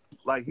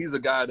 Like, he's a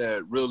guy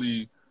that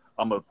really,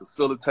 I'm a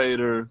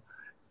facilitator.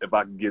 If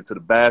I can get to the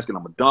basket,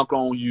 I'm going to dunk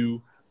on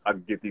you. I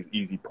can get these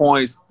easy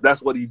points.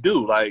 That's what he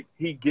do. Like,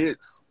 he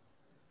gets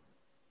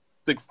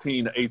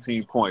 16 to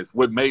 18 points.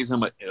 What made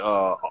him an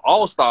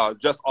all-star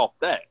just off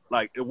that.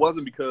 Like, it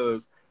wasn't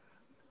because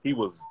he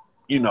was,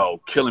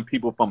 killing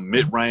people from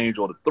mid-range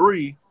or the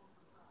three.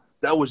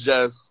 That was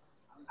just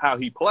how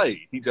he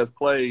played. He just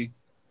played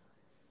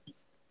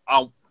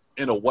out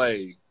in a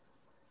way,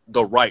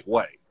 the right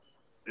way,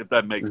 if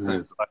that makes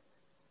sense. Like,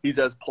 he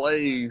just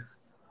plays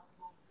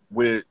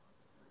with,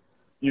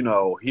 he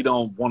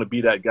don't want to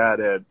be that guy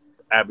that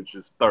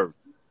averages 30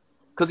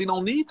 because he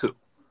don't need to.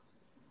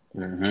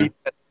 He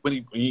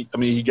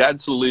got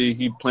into the league,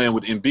 he playing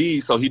with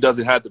Embiid, so he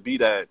doesn't have to be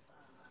that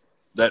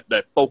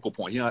focal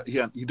point.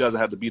 He doesn't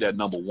have to be that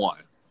number one.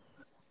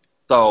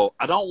 So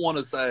I don't want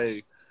to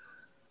say,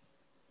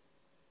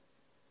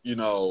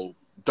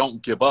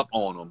 don't give up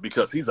on him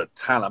because he's a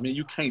talent. I mean,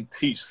 you can't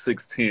teach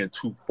 6'10",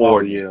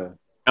 240,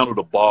 handle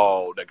the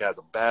ball, that guy's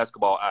a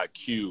basketball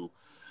IQ.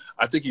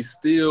 I think he's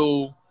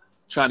still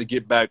trying to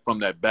get back from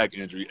that back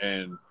injury,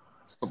 and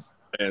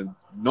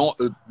knowing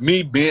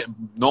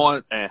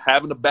and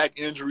having a back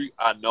injury,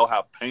 I know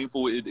how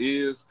painful it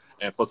is.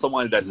 And for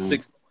someone that's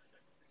 6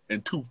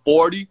 and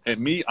 240, and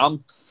me, I'm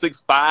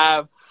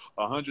 6'5",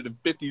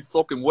 150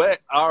 soaking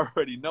wet, I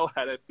already know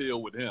how that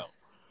feel with him.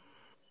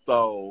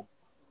 So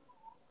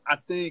I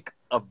think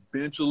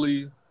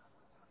eventually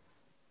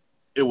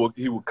he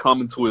will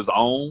come into his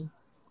own.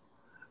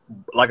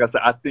 Like I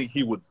said, I think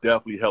he would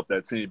definitely help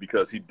that team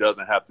because he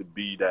doesn't have to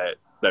be that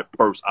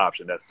first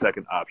option, that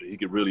second option. He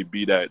could really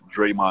be that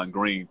Draymond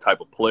Green type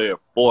of player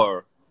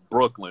for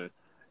Brooklyn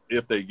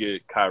if they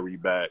get Kyrie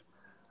back,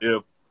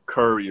 if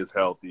Curry is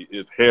healthy,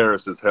 if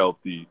Harris is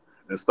healthy,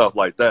 and stuff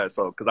like that.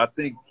 So, because I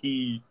think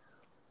he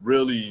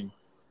really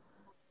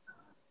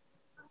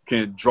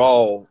can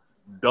draw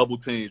double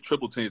teams,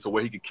 triple teams, to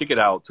where he can kick it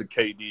out to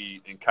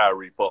KD and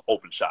Kyrie for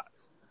open shots,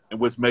 and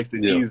which makes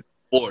it easy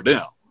for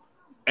them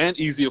and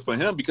easier for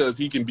him because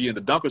he can be in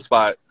the dunker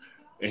spot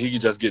and he can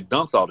just get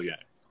dunks all the game.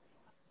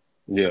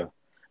 Yeah,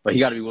 but he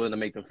got to be willing to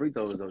make them free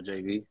throws, though,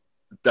 JV.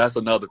 That's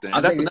another thing.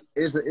 I think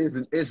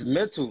it's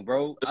mental,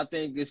 bro. I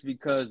think it's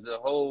because the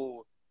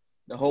whole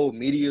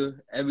media,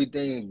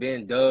 everything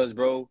Ben does,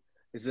 bro,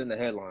 is in the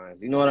headlines.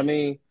 You know what I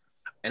mean?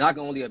 And I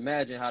can only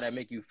imagine how that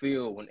make you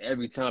feel when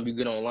every time you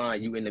get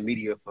online, you in the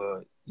media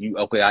for you.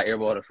 Okay, I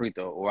airballed a free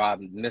throw, or I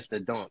missed a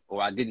dunk,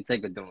 or I didn't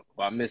take a dunk,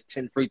 or I missed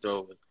 10 free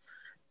throws.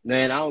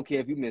 Man, I don't care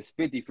if you miss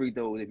 50 free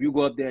throws. If you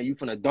go up there and you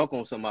finna dunk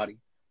on somebody,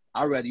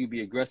 I'd rather you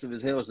be aggressive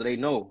as hell so they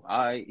know.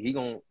 He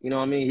gonna, you know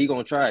what I mean? He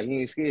gonna try. He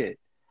ain't scared.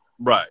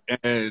 Right.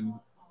 And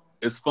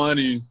it's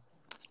funny.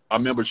 I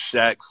remember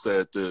Shaq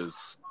said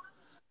this.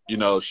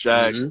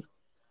 Shaq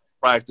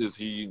practice,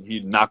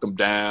 he'd knock him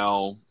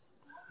down.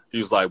 He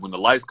was like, when the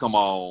lights come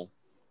on,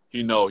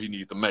 he know he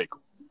needs to make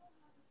them.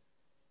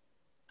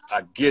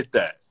 I get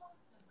that.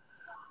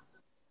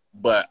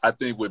 But I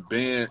think with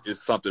Ben,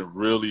 it's something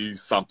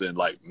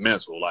like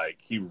mental. Like,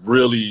 he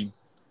really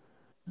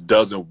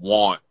doesn't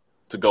want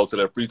to go to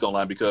that free throw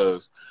line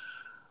because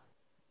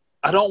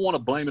I don't want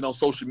to blame it on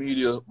social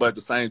media, but at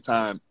the same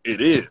time,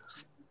 it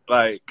is.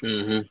 Like,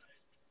 he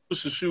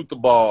should shoot the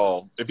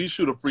ball. If he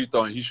shoot a free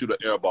throw and he shoot an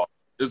air ball,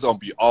 it's going to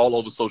be all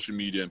over social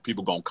media and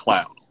people going to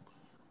clown him.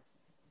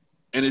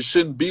 And it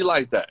shouldn't be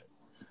like that.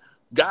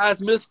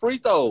 Guys miss free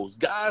throws.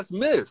 Guys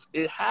miss.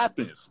 It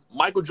happens.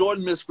 Michael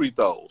Jordan missed free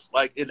throws.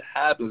 Like, it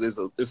happens.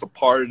 It's a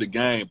part of the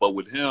game. But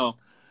with him,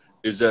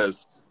 it's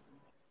just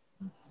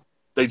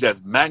they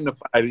just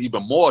magnify it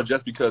even more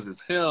just because it's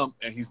him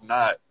and he's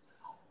not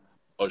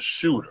a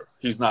shooter.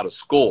 He's not a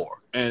scorer.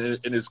 And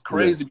it's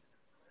crazy.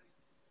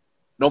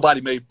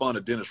 Nobody made fun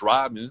of Dennis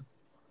Rodman.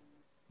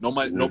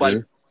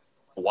 Nobody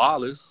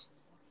Wallace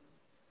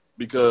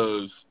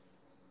because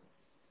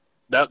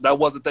that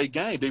wasn't their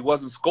game. They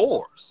wasn't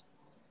scorers.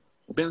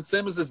 Ben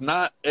Simmons is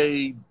not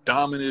a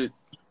dominant,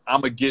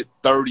 I'm going to get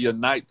 30 a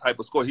night type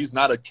of scorer. He's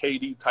not a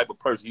KD type of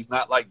person. He's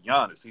not like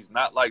Giannis. He's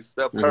not like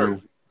Steph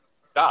Curry.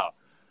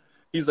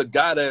 He's a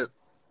guy that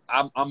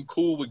I'm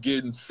cool with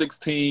getting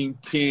 16,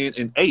 10,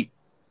 and 8.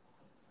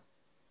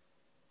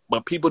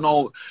 But people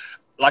don't,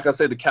 like I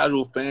said, the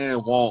casual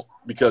fan won't,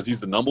 because he's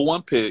the number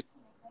one pick,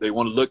 they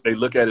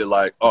look at it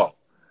like, oh,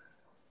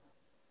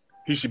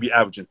 he should be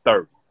averaging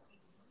 30.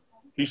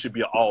 He should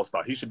be an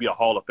all-star. He should be a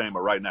Hall of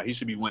Famer right now. He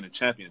should be winning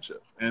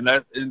championships. And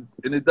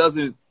it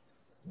doesn't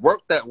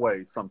work that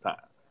way sometimes.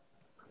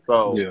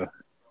 So yeah,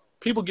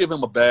 people give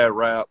him a bad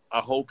rap. I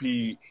hope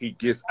he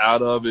gets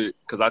out of it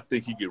because I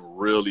think he could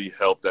really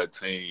help that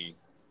team.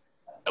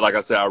 Like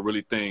I said, I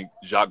really think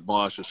Jacques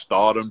Vaughn should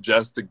start him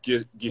just to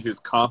get his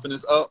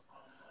confidence up,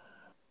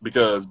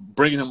 because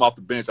bringing him off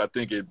the bench, I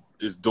think it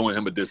is doing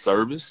him a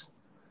disservice.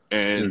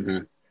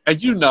 And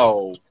you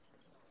know,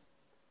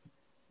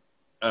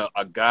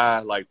 a guy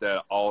like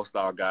that,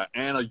 all-star guy,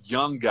 and a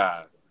young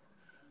guy,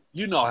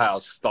 you know how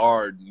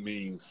star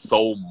means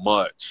so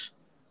much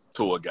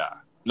to a guy.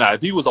 Now,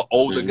 if he was an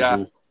older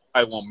guy,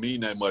 it won't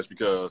mean that much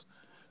because,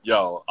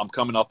 I'm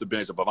coming off the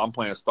bench. But if I'm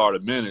playing starter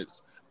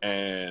minutes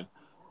and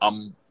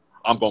I'm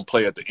going to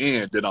play at the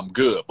end, then I'm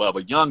good. But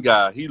if a young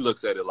guy, he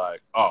looks at it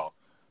like, oh,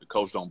 the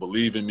coach don't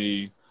believe in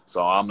me,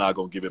 so I'm not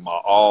going to give it my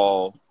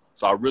all.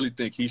 So I really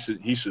think he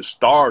should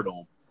start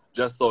him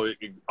just so it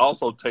can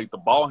also take the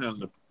ball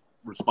handling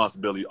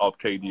responsibility off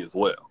KD as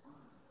well.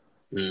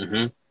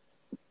 Because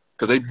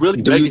they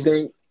really make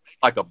it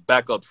like a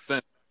backup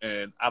center,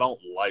 and I don't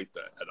like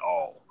that at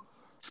all,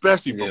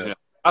 especially from him.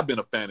 I've been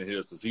a fan of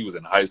his since he was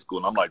in high school,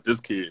 and I'm like, this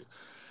kid,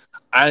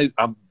 I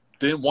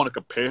didn't want to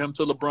compare him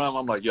to LeBron.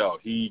 I'm like,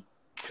 he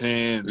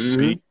can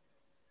be,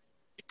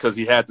 because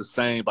he had the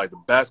same, like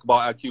the basketball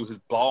IQ, his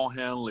ball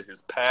handling,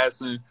 his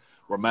passing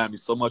remind me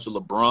so much of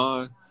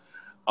LeBron.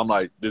 I'm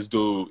like, this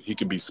dude, he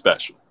can be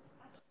special.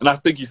 And I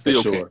think he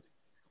still can.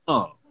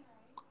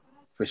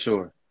 For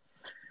sure.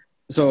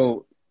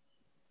 So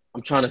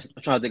I'm trying to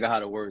think of how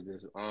to word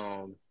this.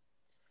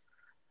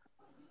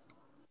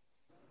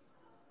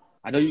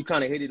 I know you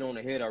kind of hit it on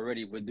the head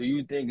already, but do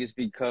you think it's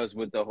because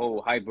with the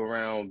whole hype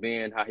around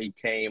Ben, how he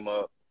came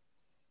up,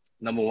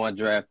 number 1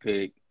 draft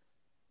pick,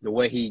 the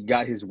way he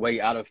got his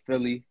way out of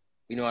Philly,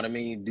 you know what I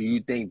mean? Do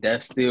you think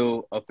that's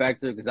still a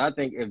factor? Because I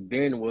think if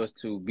Ben was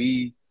to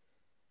be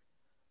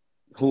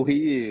who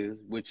he is,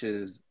 which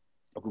is,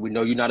 okay, we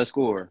know you're not a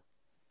scorer,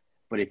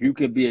 but if you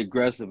can be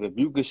aggressive, if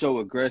you can show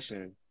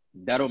aggression,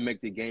 that'll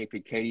make the game for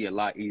KD a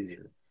lot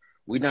easier.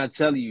 We're not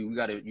telling you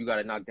you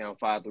gotta knock down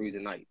 5 threes a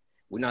night.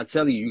 We're not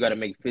telling you got to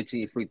make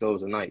 15 free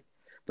throws a night.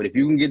 But if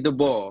you can get the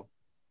ball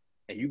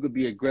and you could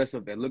be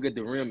aggressive and look at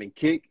the rim and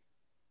kick,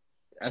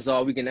 that's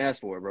all we can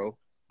ask for, bro.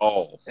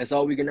 That's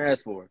all we can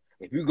ask for.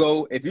 If you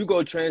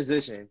go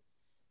transition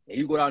and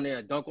you go down there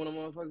and dunk on them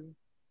motherfuckers,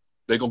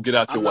 they're going to get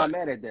out your way. I'm not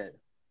mad at that.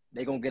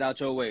 They're going to get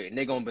out your way. And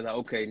they're going to be like,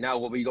 okay, now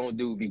what we going to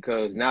do?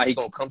 Because now he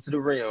going to come to the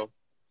rim.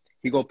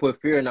 He going to put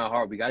fear in our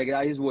heart. We got to get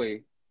out of his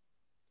way.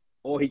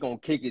 Or he going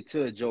to kick it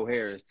to a Joe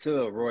Harris,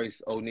 to a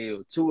Royce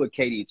O'Neal, to a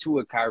KD, to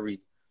a Kyrie.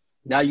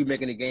 Now you're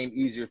making the game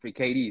easier for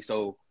KD.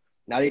 So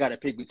now they got to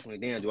pick between,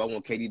 damn, do I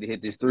want KD to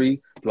hit this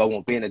 3? Do I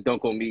want Ben to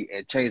dunk on me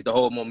and change the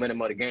whole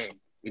momentum of the game?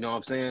 You know what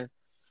I'm saying?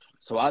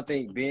 So I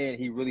think Ben,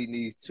 he really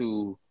needs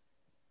to,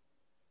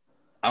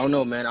 I don't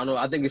know, man.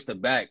 I think it's the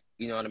back,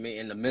 you know what I mean,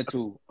 and the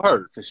mental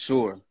hurt. For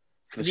sure.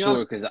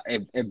 Because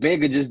if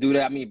Ben could just do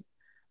that, I mean,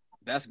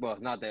 basketball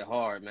is not that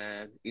hard,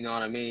 man. You know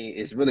what I mean?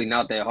 It's really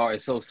not that hard.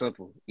 It's so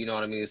simple. You know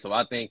what I mean? So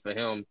I think for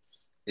him,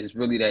 it's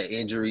really that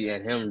injury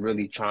and him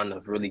really trying to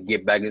really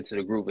get back into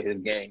the groove of his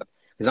game.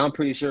 Because I'm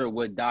pretty sure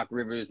what Doc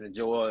Rivers and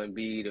Joel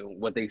Embiid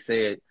and what they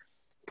said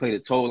played a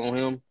toll on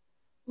him.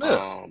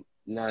 Yeah.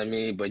 You know what I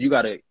mean? But you're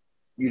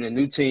in a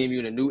new team,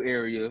 you're in a new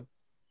area.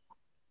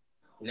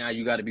 Now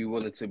you got to be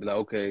willing to be like,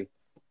 okay,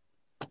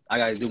 I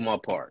got to do my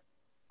part.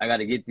 I got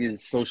to get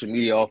this social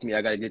media off me.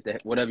 I got to get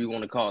that, whatever you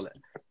want to call it.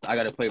 I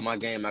got to play my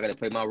game. I got to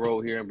play my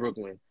role here in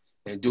Brooklyn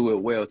and do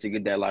it well to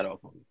get that light off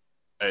of me.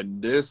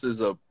 And this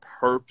is a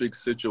perfect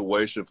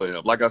situation for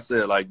him. Like I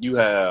said, like you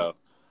have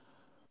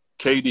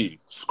KD,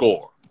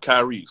 score.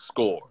 Kyrie,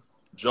 score.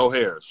 Joe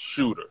Harris,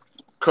 shooter.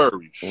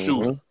 Curry,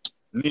 shooter.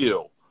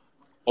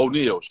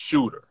 O'Neal,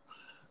 shooter.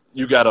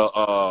 You got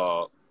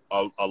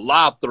a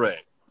lob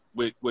threat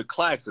with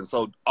Claxton.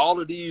 So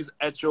all of these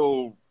at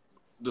your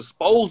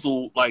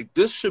disposal, like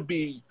this should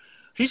be,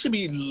 he should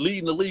be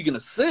leading the league in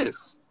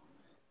assists.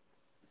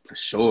 For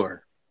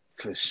sure.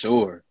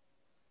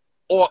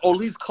 Or at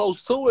least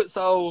close to it.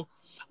 So,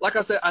 like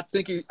I said, I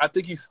think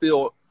he's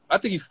still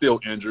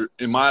injured.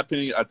 In my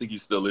opinion, I think he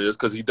still is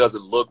because he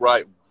doesn't look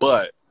right.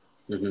 But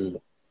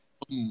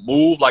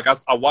move like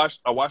I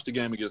watched the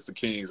game against the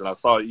Kings and I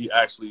saw he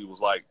actually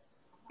was like,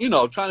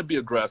 trying to be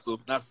aggressive.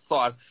 And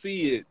I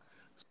see it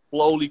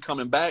slowly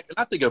coming back, and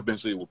I think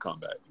eventually it will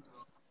come back.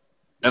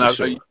 And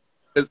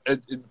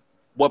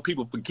what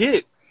people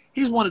forget,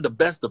 he's one of the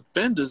best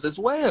defenders as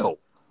well.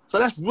 So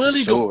that's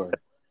really good.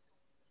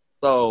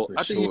 So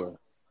I think he's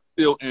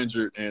still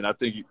injured, and I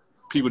think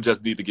people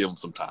just need to give him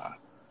some time.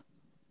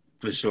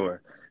 For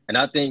sure. And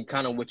I think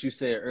kind of what you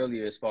said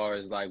earlier as far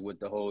as like with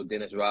the whole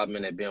Dennis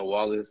Rodman and Ben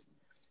Wallace,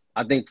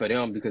 I think for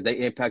them, because they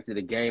impacted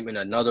the game in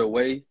another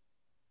way,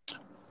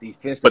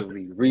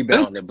 defensively,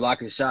 rebounding,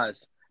 blocking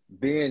shots,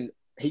 Ben,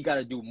 he got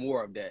to do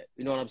more of that.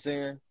 You know what I'm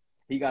saying?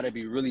 He got to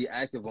be really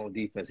active on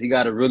defense. He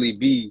got to really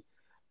be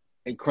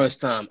in crunch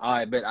time.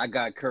 I bet I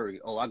got Curry.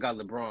 Oh, I got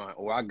LeBron.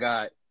 Or I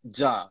got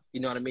Ja.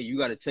 You know what I mean? You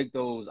got to take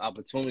those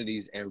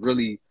opportunities and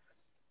really,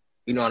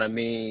 you know what I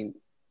mean,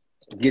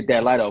 get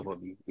that light off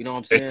of you. You know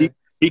what I'm saying?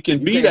 He can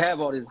you be can't that. have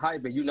all this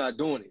hype and you're not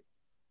doing it.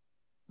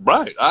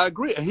 Right, I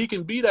agree. And he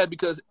can be that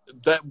because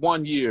that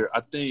one year,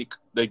 I think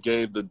they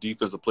gave the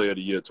Defensive Player of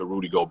the Year to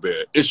Rudy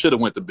Gobert. It should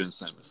have went to Ben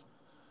Simmons.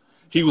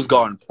 He was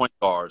guarding point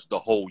guards the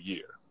whole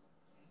year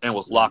and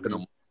was locking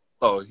them.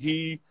 So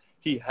he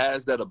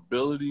has that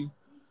ability.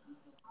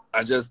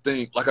 I just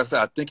think, like I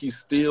said, I think he's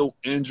still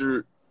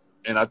injured,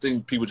 and I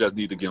think people just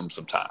need to give him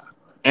some time.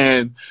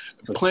 And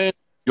playing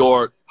New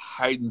York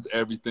heightens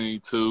everything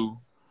too.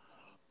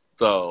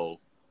 So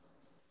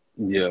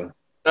yeah,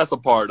 that's a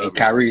part of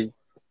it.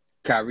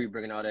 Kyrie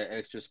bringing all that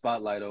extra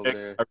spotlight over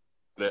there.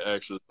 That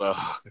extra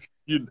stuff.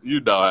 You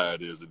know how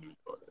it is in New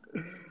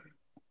York.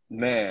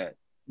 Man,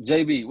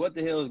 JB, what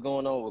the hell is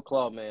going on with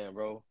Claw Man,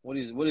 bro? What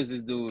is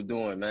this dude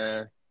doing,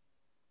 man?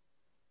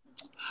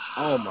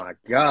 Oh my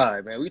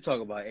God, man. We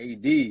talk about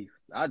AD.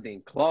 I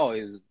think Claw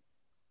is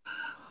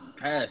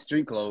past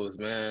street clothes,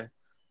 man.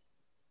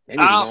 Maybe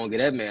we're gonna get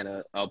that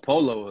man a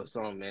polo or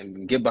something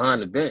and get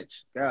behind the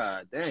bench.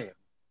 God damn.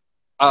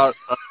 I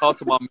talked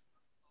to one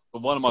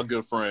of my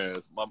good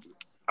friends.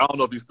 I don't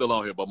know if he's still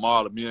on here, but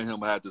Marlon, me and him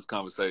had this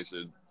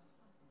conversation.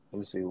 Let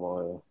me see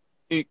one.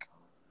 In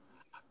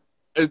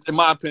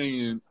my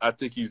opinion, I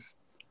think he's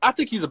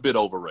a bit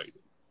overrated.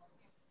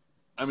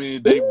 I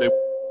mean,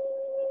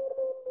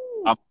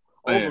 I'm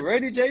saying,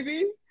 overrated,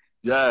 JB?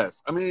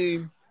 Yes. I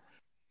mean,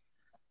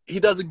 he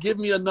doesn't give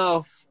me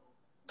enough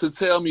to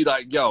tell me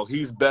like, yo,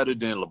 he's better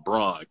than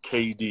LeBron,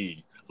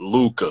 KD,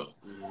 Luka.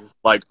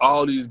 Like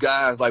all these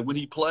guys, like when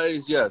he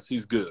plays, yes,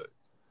 he's good.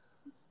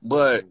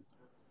 But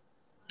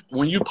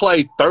when you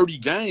play 30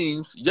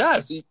 games,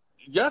 yes, it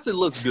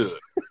looks good.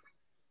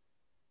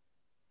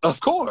 Of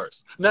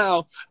course.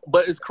 Now,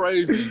 but it's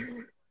crazy,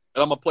 and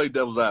I'm going to play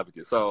devil's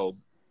advocate. So,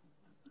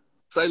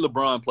 say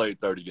LeBron played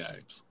 30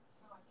 games.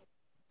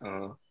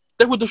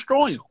 They would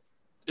destroy him.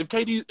 If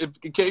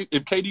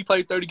KD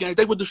played 30 games,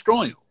 they would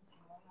destroy him.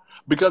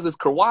 Because it's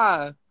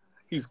Kawhi,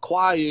 he's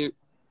quiet.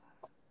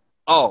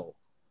 Oh,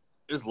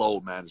 it's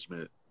load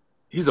management.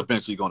 He's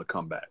eventually going to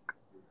come back.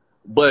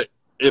 But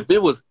if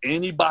it was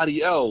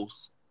anybody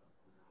else,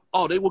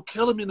 oh, they would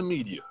kill him in the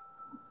media.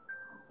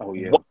 Oh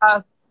yeah.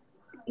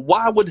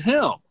 Why would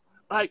him?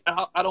 Like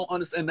I don't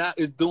understand. That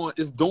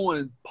it's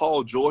doing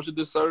Paul George a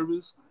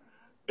disservice.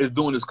 It's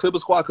doing his Clipper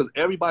squad because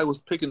everybody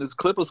was picking this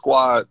Clipper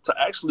squad to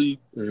actually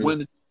win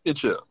the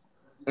championship.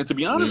 And to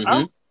be honest, I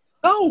don't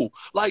know.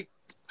 Like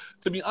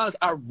to be honest,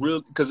 I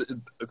really because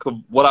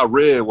what I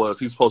read was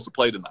he's supposed to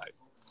play tonight,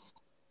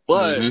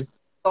 but it's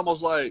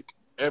almost like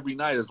every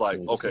night is like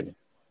okay,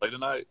 play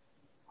tonight.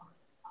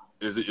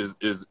 Is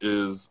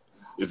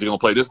he gonna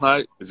play this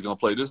night? Is he gonna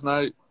play this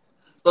night?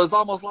 So it's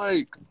almost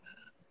like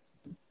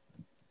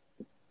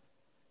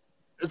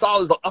it's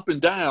always up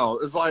and down.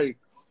 It's like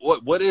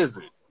what is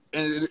it?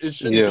 And it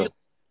shouldn't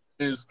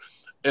be.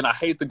 And I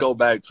hate to go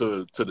back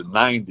to the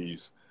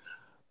 90s.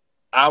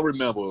 I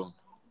remember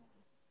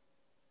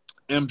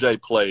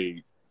MJ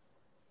played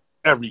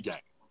every game.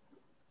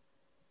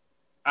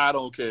 I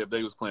don't care if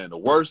they was playing the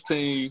worst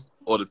team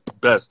or the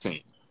best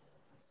team.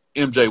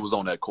 MJ was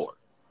on that court.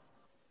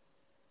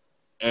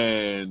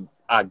 And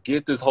I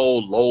get this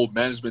whole load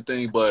management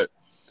thing, but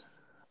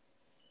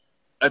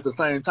at the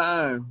same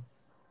time,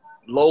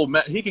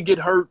 he can get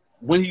hurt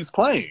when he's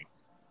playing.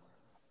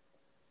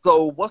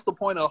 So what's the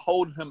point of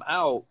holding him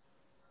out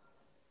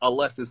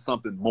unless it's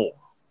something more?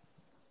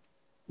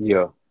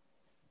 Yeah.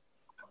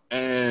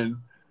 And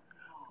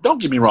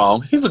don't get me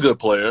wrong, he's a good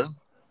player.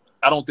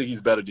 I don't think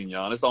he's better than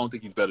Giannis. I don't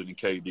think he's better than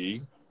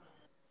KD.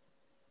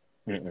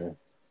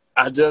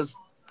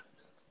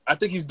 I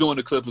think he's doing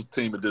the Clippers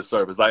team a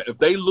disservice. Like if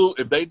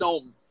they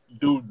don't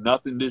do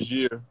nothing this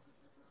year,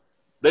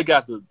 they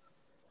got to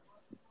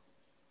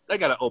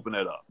open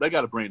that up. They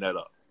got to bring that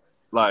up.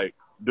 Like,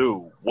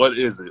 dude, what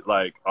is it?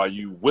 Like, are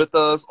you with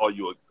us? Are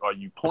you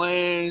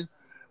playing?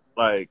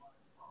 Like,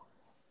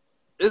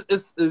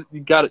 it's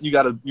you got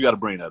to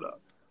bring that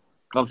up.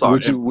 I'm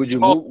sorry. Would you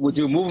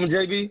move him,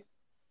 JB?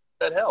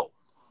 That help.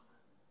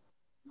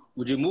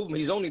 Would you move him?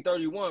 He's only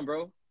 31,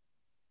 bro.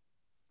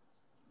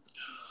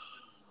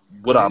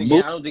 Would I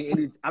move?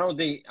 I don't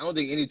think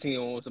any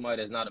team wants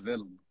somebody that's not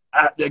available.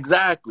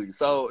 Exactly.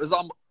 So it's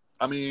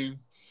I mean,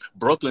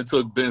 Brooklyn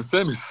took Ben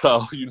Simmons,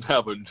 so you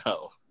never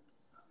know.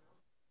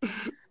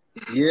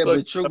 Yeah,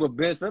 but true. But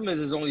Ben Simmons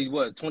is only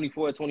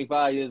 24,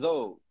 25 years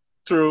old.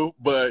 True,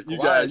 but you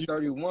Kawhi got is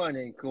 31,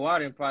 and Kawhi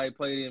didn't probably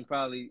played in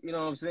you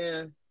know what I'm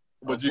saying?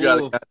 but you got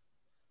to get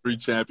 3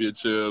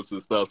 championships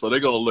and stuff, so they're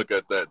gonna look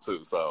at that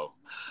too. So,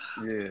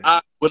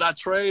 yeah. Would I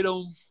trade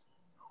them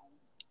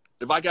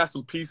if I got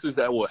some pieces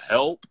that will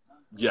help?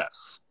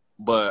 Yes,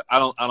 but I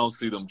don't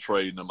see them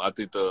trading them. I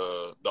think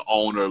the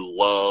owner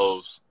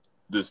loves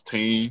this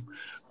team.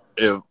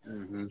 If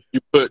you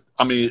put,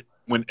 I mean,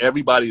 when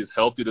everybody is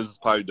healthy, this is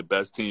probably the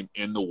best team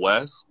in the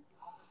West.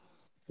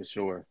 For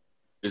sure.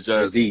 It's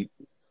just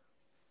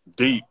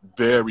deep,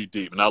 very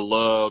deep. And I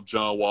love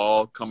John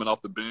Wall coming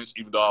off the bench,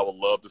 even though I would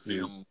love to see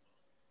him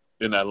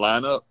in that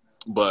lineup.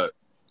 But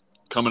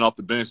coming off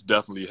the bench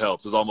definitely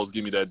helps. It's almost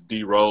give me that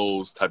D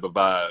Rose type of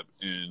vibe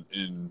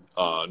in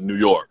New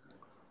York.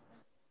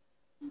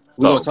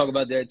 We're going to talk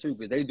about that, too,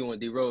 because they doing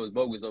D Rose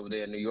bogus over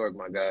there in New York,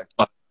 my guy.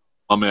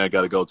 My man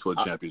got to go to a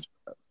championship.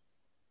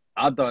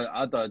 I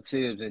thought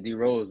Tibbs and D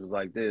Rose was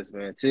like this,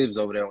 man. Tibbs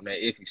over there on that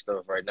iffy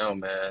stuff right now,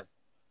 man.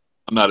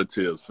 I'm not a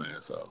Tibbs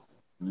fan, so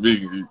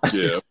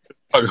yeah.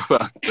 Talk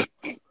about that.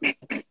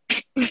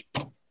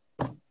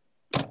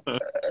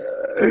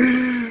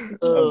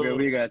 Okay,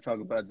 we gotta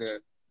talk about that.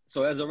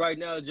 So as of right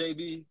now,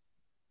 JB,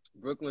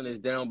 Brooklyn is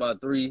down by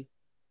 3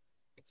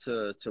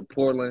 to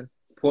Portland.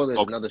 Portland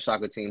is another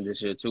shocker team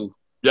this year too.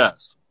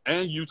 Yes,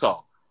 and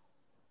Utah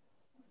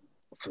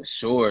for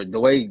sure. The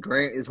way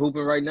Grant is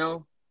hooping right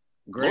now,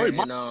 Grant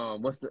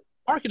and what's the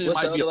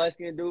other light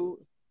skinned dude?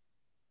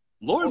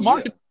 Lord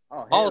Market. Yeah.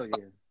 Oh hell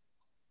yeah!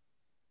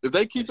 If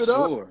they keep it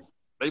up,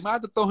 they might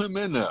have to throw him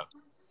in there.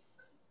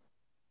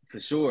 For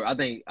sure. I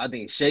think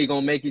Shea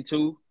gonna make it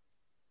too.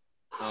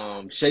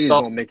 Shea is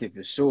gonna make it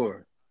for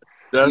sure.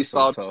 He's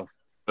so tough.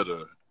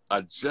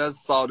 I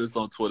just saw this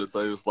on Twitter. So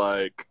it was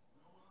like,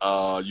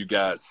 you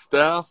got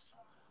Steph,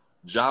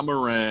 Ja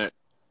Morant,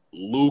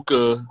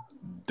 Luka,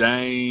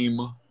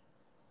 Dame,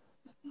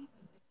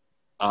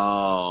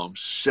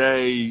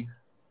 Shea,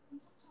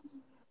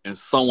 and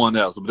someone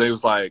else. But they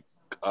was like,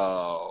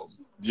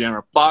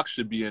 De'Aaron Fox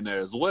should be in there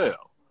as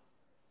well.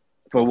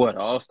 For what?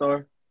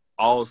 All-Star?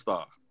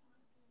 All-Star.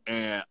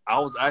 And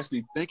I was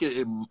actually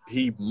thinking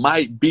he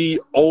might be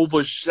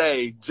over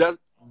Shea just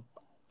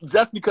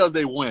because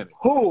they win it.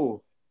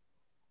 Who?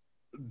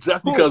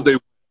 Just because they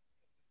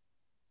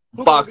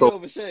win. Fox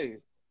over Shea?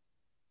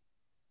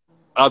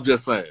 I'm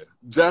just saying.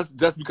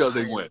 Just because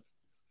they win.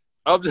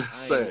 I'm just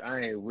saying. I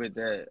ain't with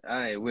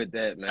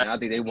that, man. I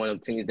think they one of them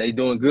teams. They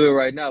doing good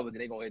right now, but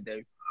they gonna hit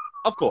that.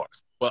 Of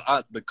course.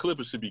 But the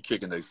Clippers should be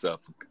kicking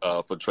themselves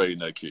for trading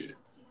that kid.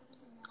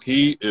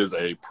 He is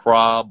a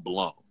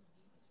problem.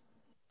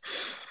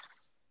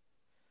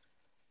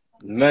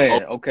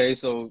 Man, okay,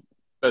 so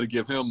better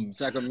give him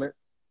Sacramento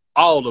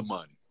all the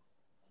money.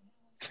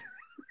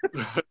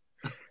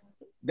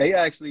 They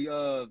actually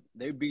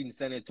they're beating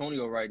San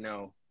Antonio right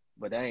now,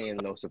 but that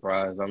ain't no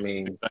surprise. I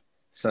mean,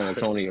 San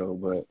Antonio,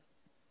 but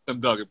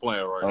them Duncan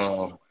playing right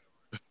now.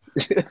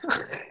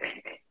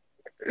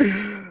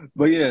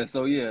 But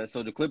so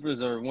the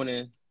Clippers are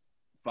winning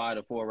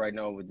 5-4 right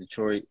now with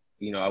Detroit.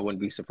 You know, I wouldn't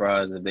be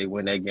surprised if they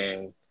win that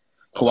game.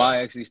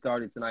 Kawhi actually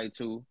started tonight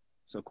too,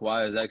 so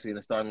Kawhi is actually in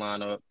the starting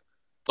lineup.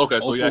 Okay,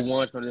 so 0 for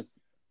 1 from the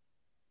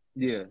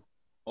 0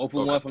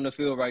 for 1 from the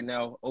field right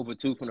now. 0 for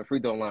 2 from the free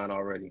throw line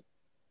already.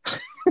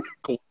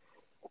 Cool.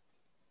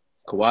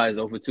 Kawhi is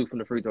 0 for 2 from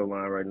the free throw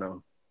line right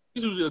now.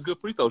 He's usually a good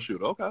free throw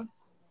shooter. Okay.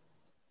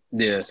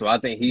 Yeah, so I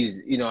think he's,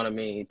 you know what I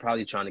mean,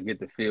 probably trying to get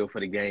the feel for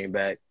the game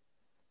back.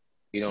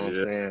 You know what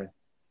I'm saying?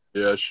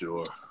 Yeah,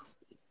 sure.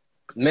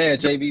 Man,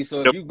 JB,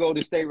 so if you go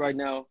to state right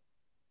now,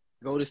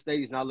 Golden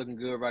State's not looking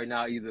good right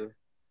now either.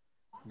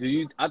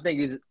 I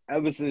think it's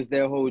ever since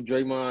their whole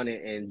Draymond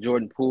and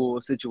Jordan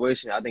Poole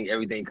situation, I think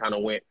everything kind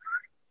of went,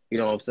 you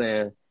know what I'm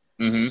saying?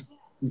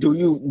 Mm-hmm. Do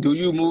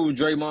you move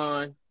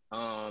Draymond?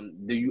 I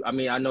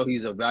mean, I know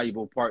he's a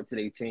valuable part to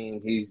their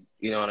team. He's,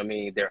 you know what I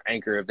mean, their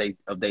anchor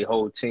of their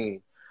whole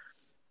team.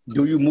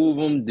 Do you move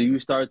him? Do you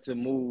start to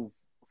move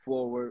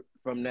forward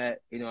from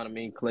that? You know what I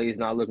mean? Clay's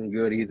not looking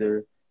good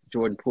either.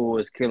 Jordan Poole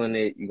is killing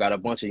it. You got a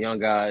bunch of young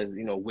guys,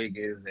 you know,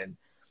 Wiggins and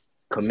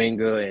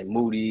Kuminga and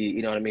Moody,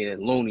 you know what I mean,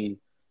 and Looney.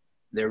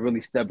 They're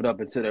really stepping up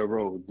into their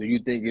role. Do you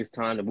think it's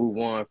time to move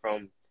on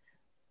from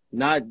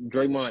not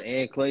Draymond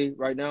and Clay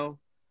right now,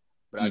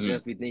 but I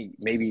definitely think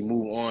maybe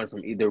move on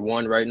from either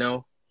one right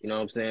now. You know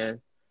what I'm saying?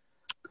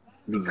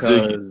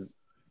 Because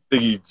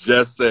Ziggy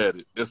just said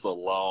it. It's a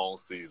long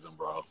season,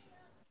 bro.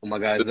 Oh my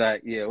God,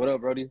 Zach. Yeah, what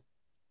up, Brody?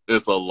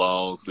 It's a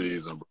long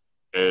season,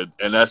 bro.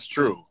 And that's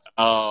true.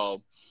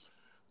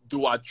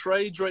 Do I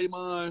trade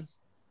Draymond?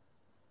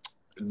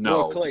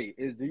 No. Or Clay,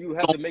 do you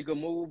have to make a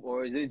move,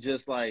 or is it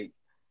just like,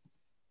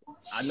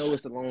 I know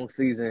it's a long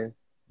season,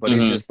 but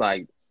it's just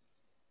like,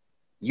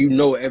 you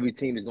know every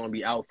team is going to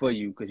be out for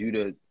you because you're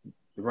the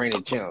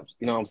reigning champs.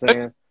 You know what I'm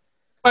saying?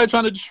 I'm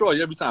trying to destroy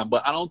you every time,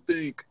 but I don't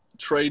think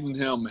trading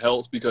him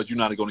helps because you're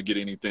not going to get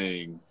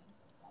anything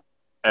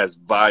as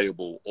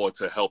valuable or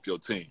to help your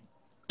team,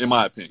 in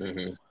my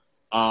opinion.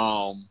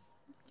 Are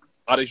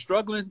they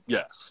struggling?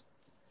 Yes.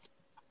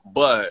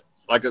 But,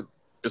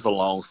 it's a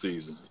long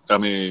season. I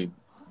mean,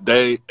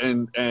 I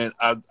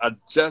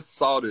just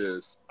saw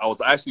this. I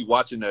was actually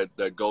watching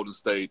that Golden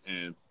State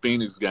and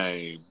Phoenix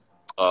game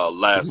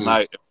last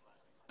night.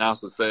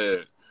 Announcer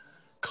said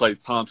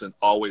Klay Thompson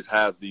always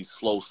has these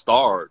slow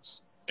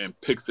starts and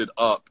picks it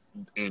up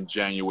in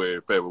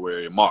January,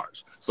 February, and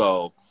March.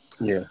 So,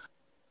 yeah,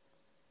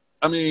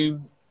 I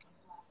mean,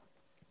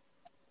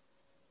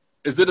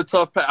 is it a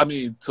tough path? I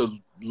mean, to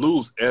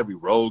lose every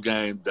road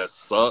game, that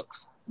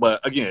sucks. But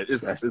again,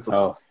 it's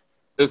tough.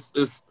 It's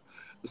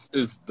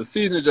the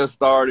season just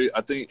started.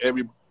 I think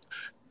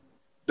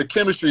the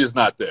chemistry is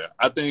not there.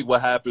 I think what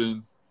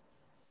happened,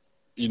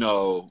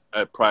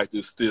 at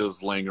practice still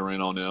is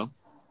lingering on them,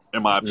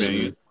 in my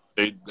opinion.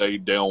 They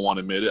don't want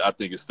to admit it. I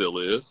think it still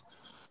is.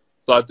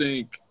 So I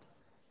think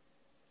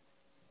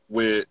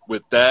with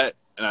that,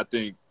 and I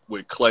think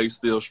with Klay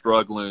still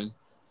struggling,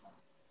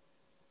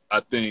 I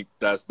think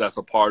that's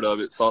a part of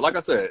it. So like I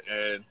said,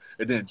 and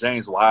then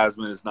James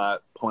Wiseman is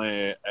not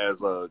playing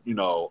as a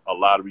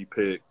lottery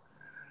pick.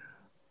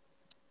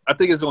 I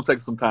think it's going to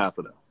take some time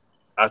for them.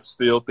 I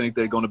still think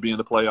they're going to be in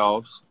the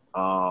playoffs.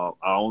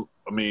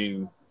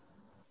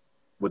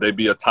 Would they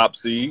be a top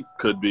seed?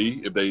 Could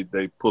be if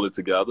they pull it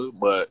together,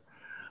 but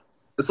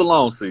it's a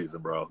long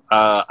season, bro.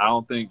 I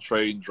don't think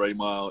trading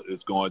Draymond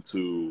is going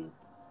to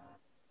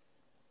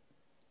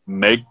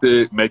make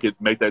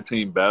that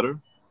team better.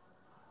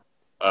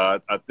 I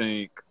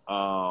think,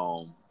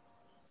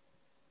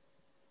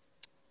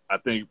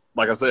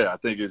 like I said, I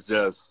think it's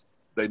just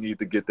they need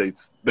to get their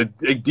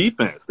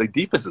defense. Their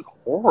defense is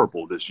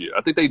horrible this year.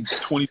 I think they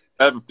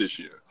 27th this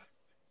year,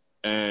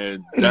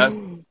 and that's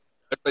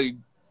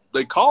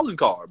they calling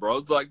card, bro.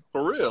 It's like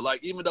for real.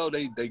 Like even though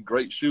they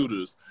great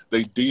shooters,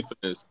 their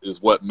defense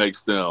is what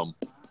makes them,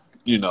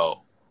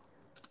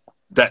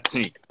 that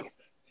team.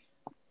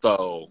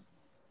 So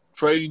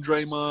trading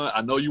Draymond,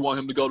 I know you want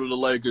him to go to the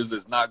Lakers.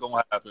 It's not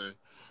gonna happen.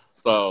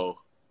 So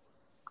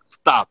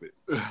stop it.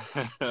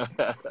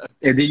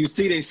 And then you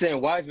see they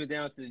sent Wiseman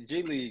down to the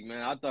G League,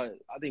 man. I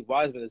think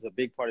Wiseman is a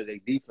big part of their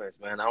defense,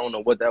 man. I don't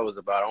know what that was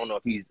about. I don't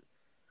know if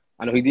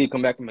I know he did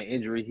come back from an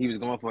injury. He was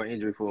going for an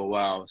injury for a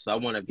while. So I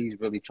wonder if he's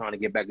really trying to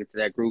get back into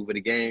that groove of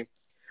the game.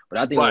 But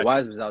I think when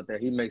Wiseman's out there,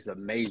 he makes a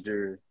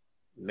major,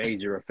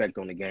 major effect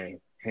on the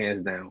game,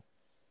 hands down.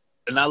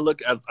 And I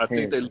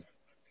think they look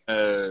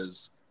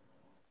as,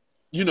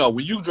 when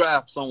you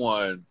draft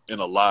someone in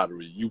a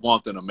lottery, you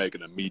want them to make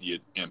an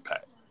immediate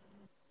impact.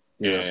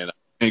 Yeah. And I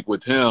think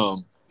with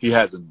him, he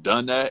hasn't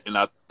done that. And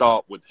I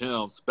thought with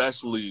him,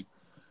 especially,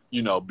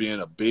 being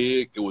a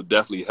big, it would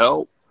definitely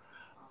help.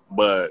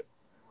 But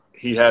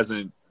he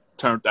hasn't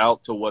turned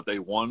out to what they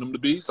want him to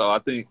be. So I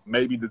think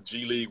maybe the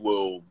G League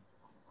will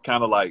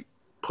kind of like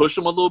push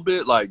him a little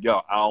bit. Like,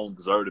 yo, I don't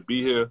deserve to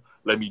be here.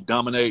 Let me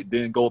dominate.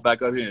 Then go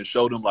back up here and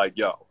show them like,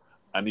 yo,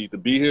 I need to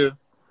be here.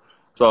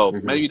 So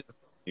maybe that's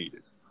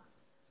needed.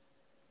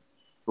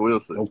 We'll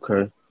see.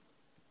 Okay.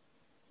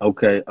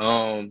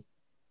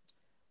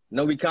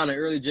 No, we kind of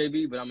early,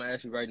 JB, but I'm going to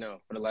ask you right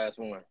now for the last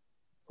one.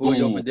 Who are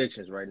your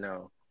predictions right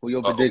now? Who are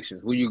your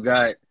predictions? Who you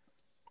got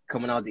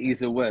coming out the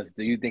East or West?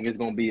 Do you think it's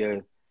going to be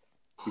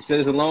you said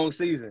it's a long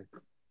season.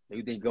 Do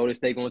you think Golden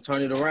State going to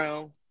turn it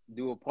around,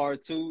 do a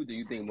part two? Do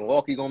you think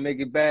Milwaukee going to make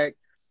it back?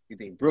 You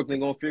think Brooklyn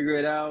going to figure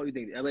it out? You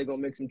think LA going to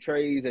make some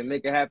trades and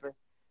make it happen?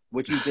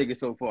 What you thinking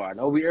so far? I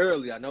know we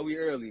early, but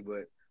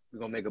we're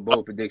going to make a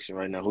bold prediction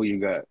right now. Who you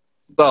got?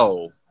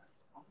 So,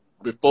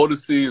 before the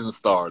season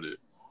started,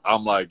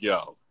 I'm like,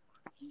 yo,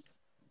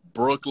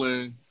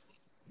 Brooklyn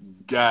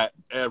got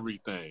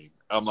everything.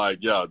 I'm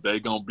like, yo, they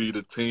going to be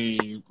the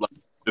team. Like,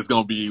 it's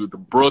going to be either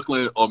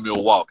Brooklyn or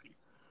Milwaukee.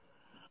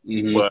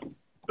 But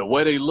the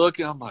way they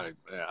looking, I'm like,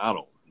 man, I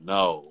don't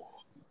know.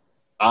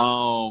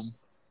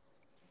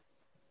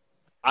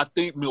 I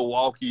think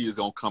Milwaukee is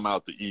going to come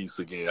out the East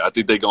again. I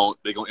think they're going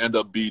to end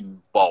up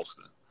beating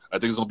Boston. I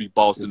think it's going to be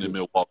Boston and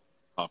Milwaukee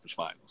conference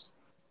finals.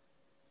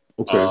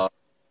 Okay. I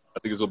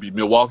think it's going to be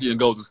Milwaukee and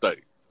Golden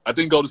State. I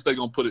think Golden State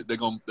going to put it. They're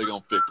going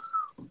to fix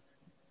it.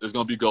 It's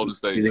going to be Golden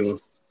State,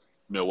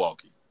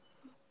 Milwaukee.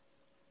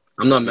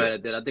 I'm not mad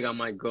at that. I think I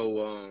might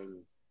go.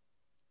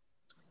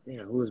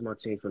 Who is my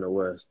team from the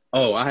West?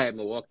 Oh, I had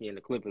Milwaukee and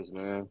the Clippers,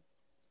 man.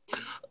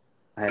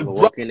 I had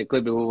Milwaukee and the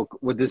Clippers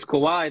with this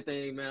Kawhi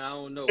thing, man. I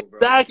don't know, bro.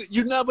 Exactly.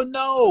 You never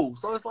know.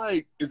 So it's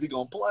like, is he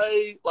going to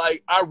play?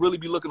 Like, I really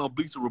be looking on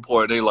Bleacher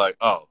Report, and they like,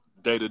 oh,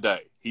 day to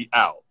day, he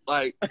out.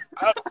 Like,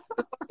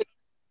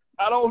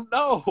 I don't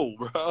know,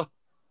 bro.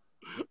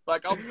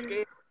 Like, I'm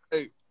scared.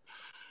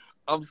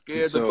 I'm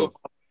scared to put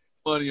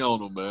money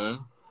on him, man.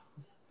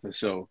 For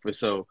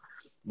sure.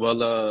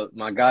 Well,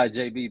 my guy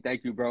JB,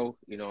 thank you, bro.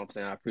 You know what I'm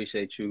saying? I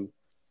appreciate you.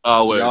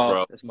 Always,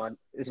 bro.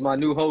 It's my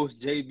new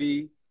host,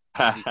 JB.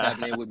 He's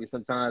tapping in with me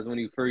sometimes when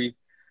he's free.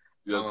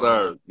 Yes,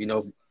 sir.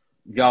 If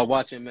y'all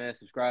watching, man,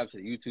 subscribe to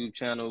the YouTube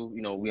channel.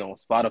 We on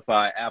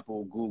Spotify,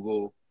 Apple,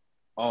 Google,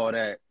 all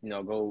that.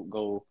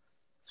 Go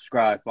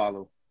subscribe,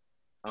 follow.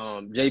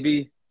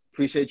 JB,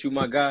 appreciate you,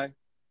 my guy.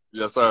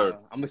 Yes, sir.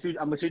 I'm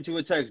gonna shoot you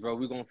a text, bro.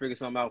 We're gonna figure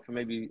something out for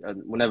maybe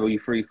whenever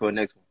you're free for the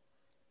next one.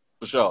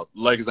 For sure.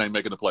 Lakers ain't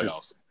making the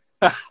playoffs.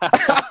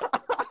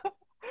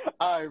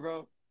 All right,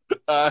 bro.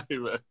 All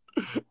right,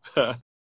 man.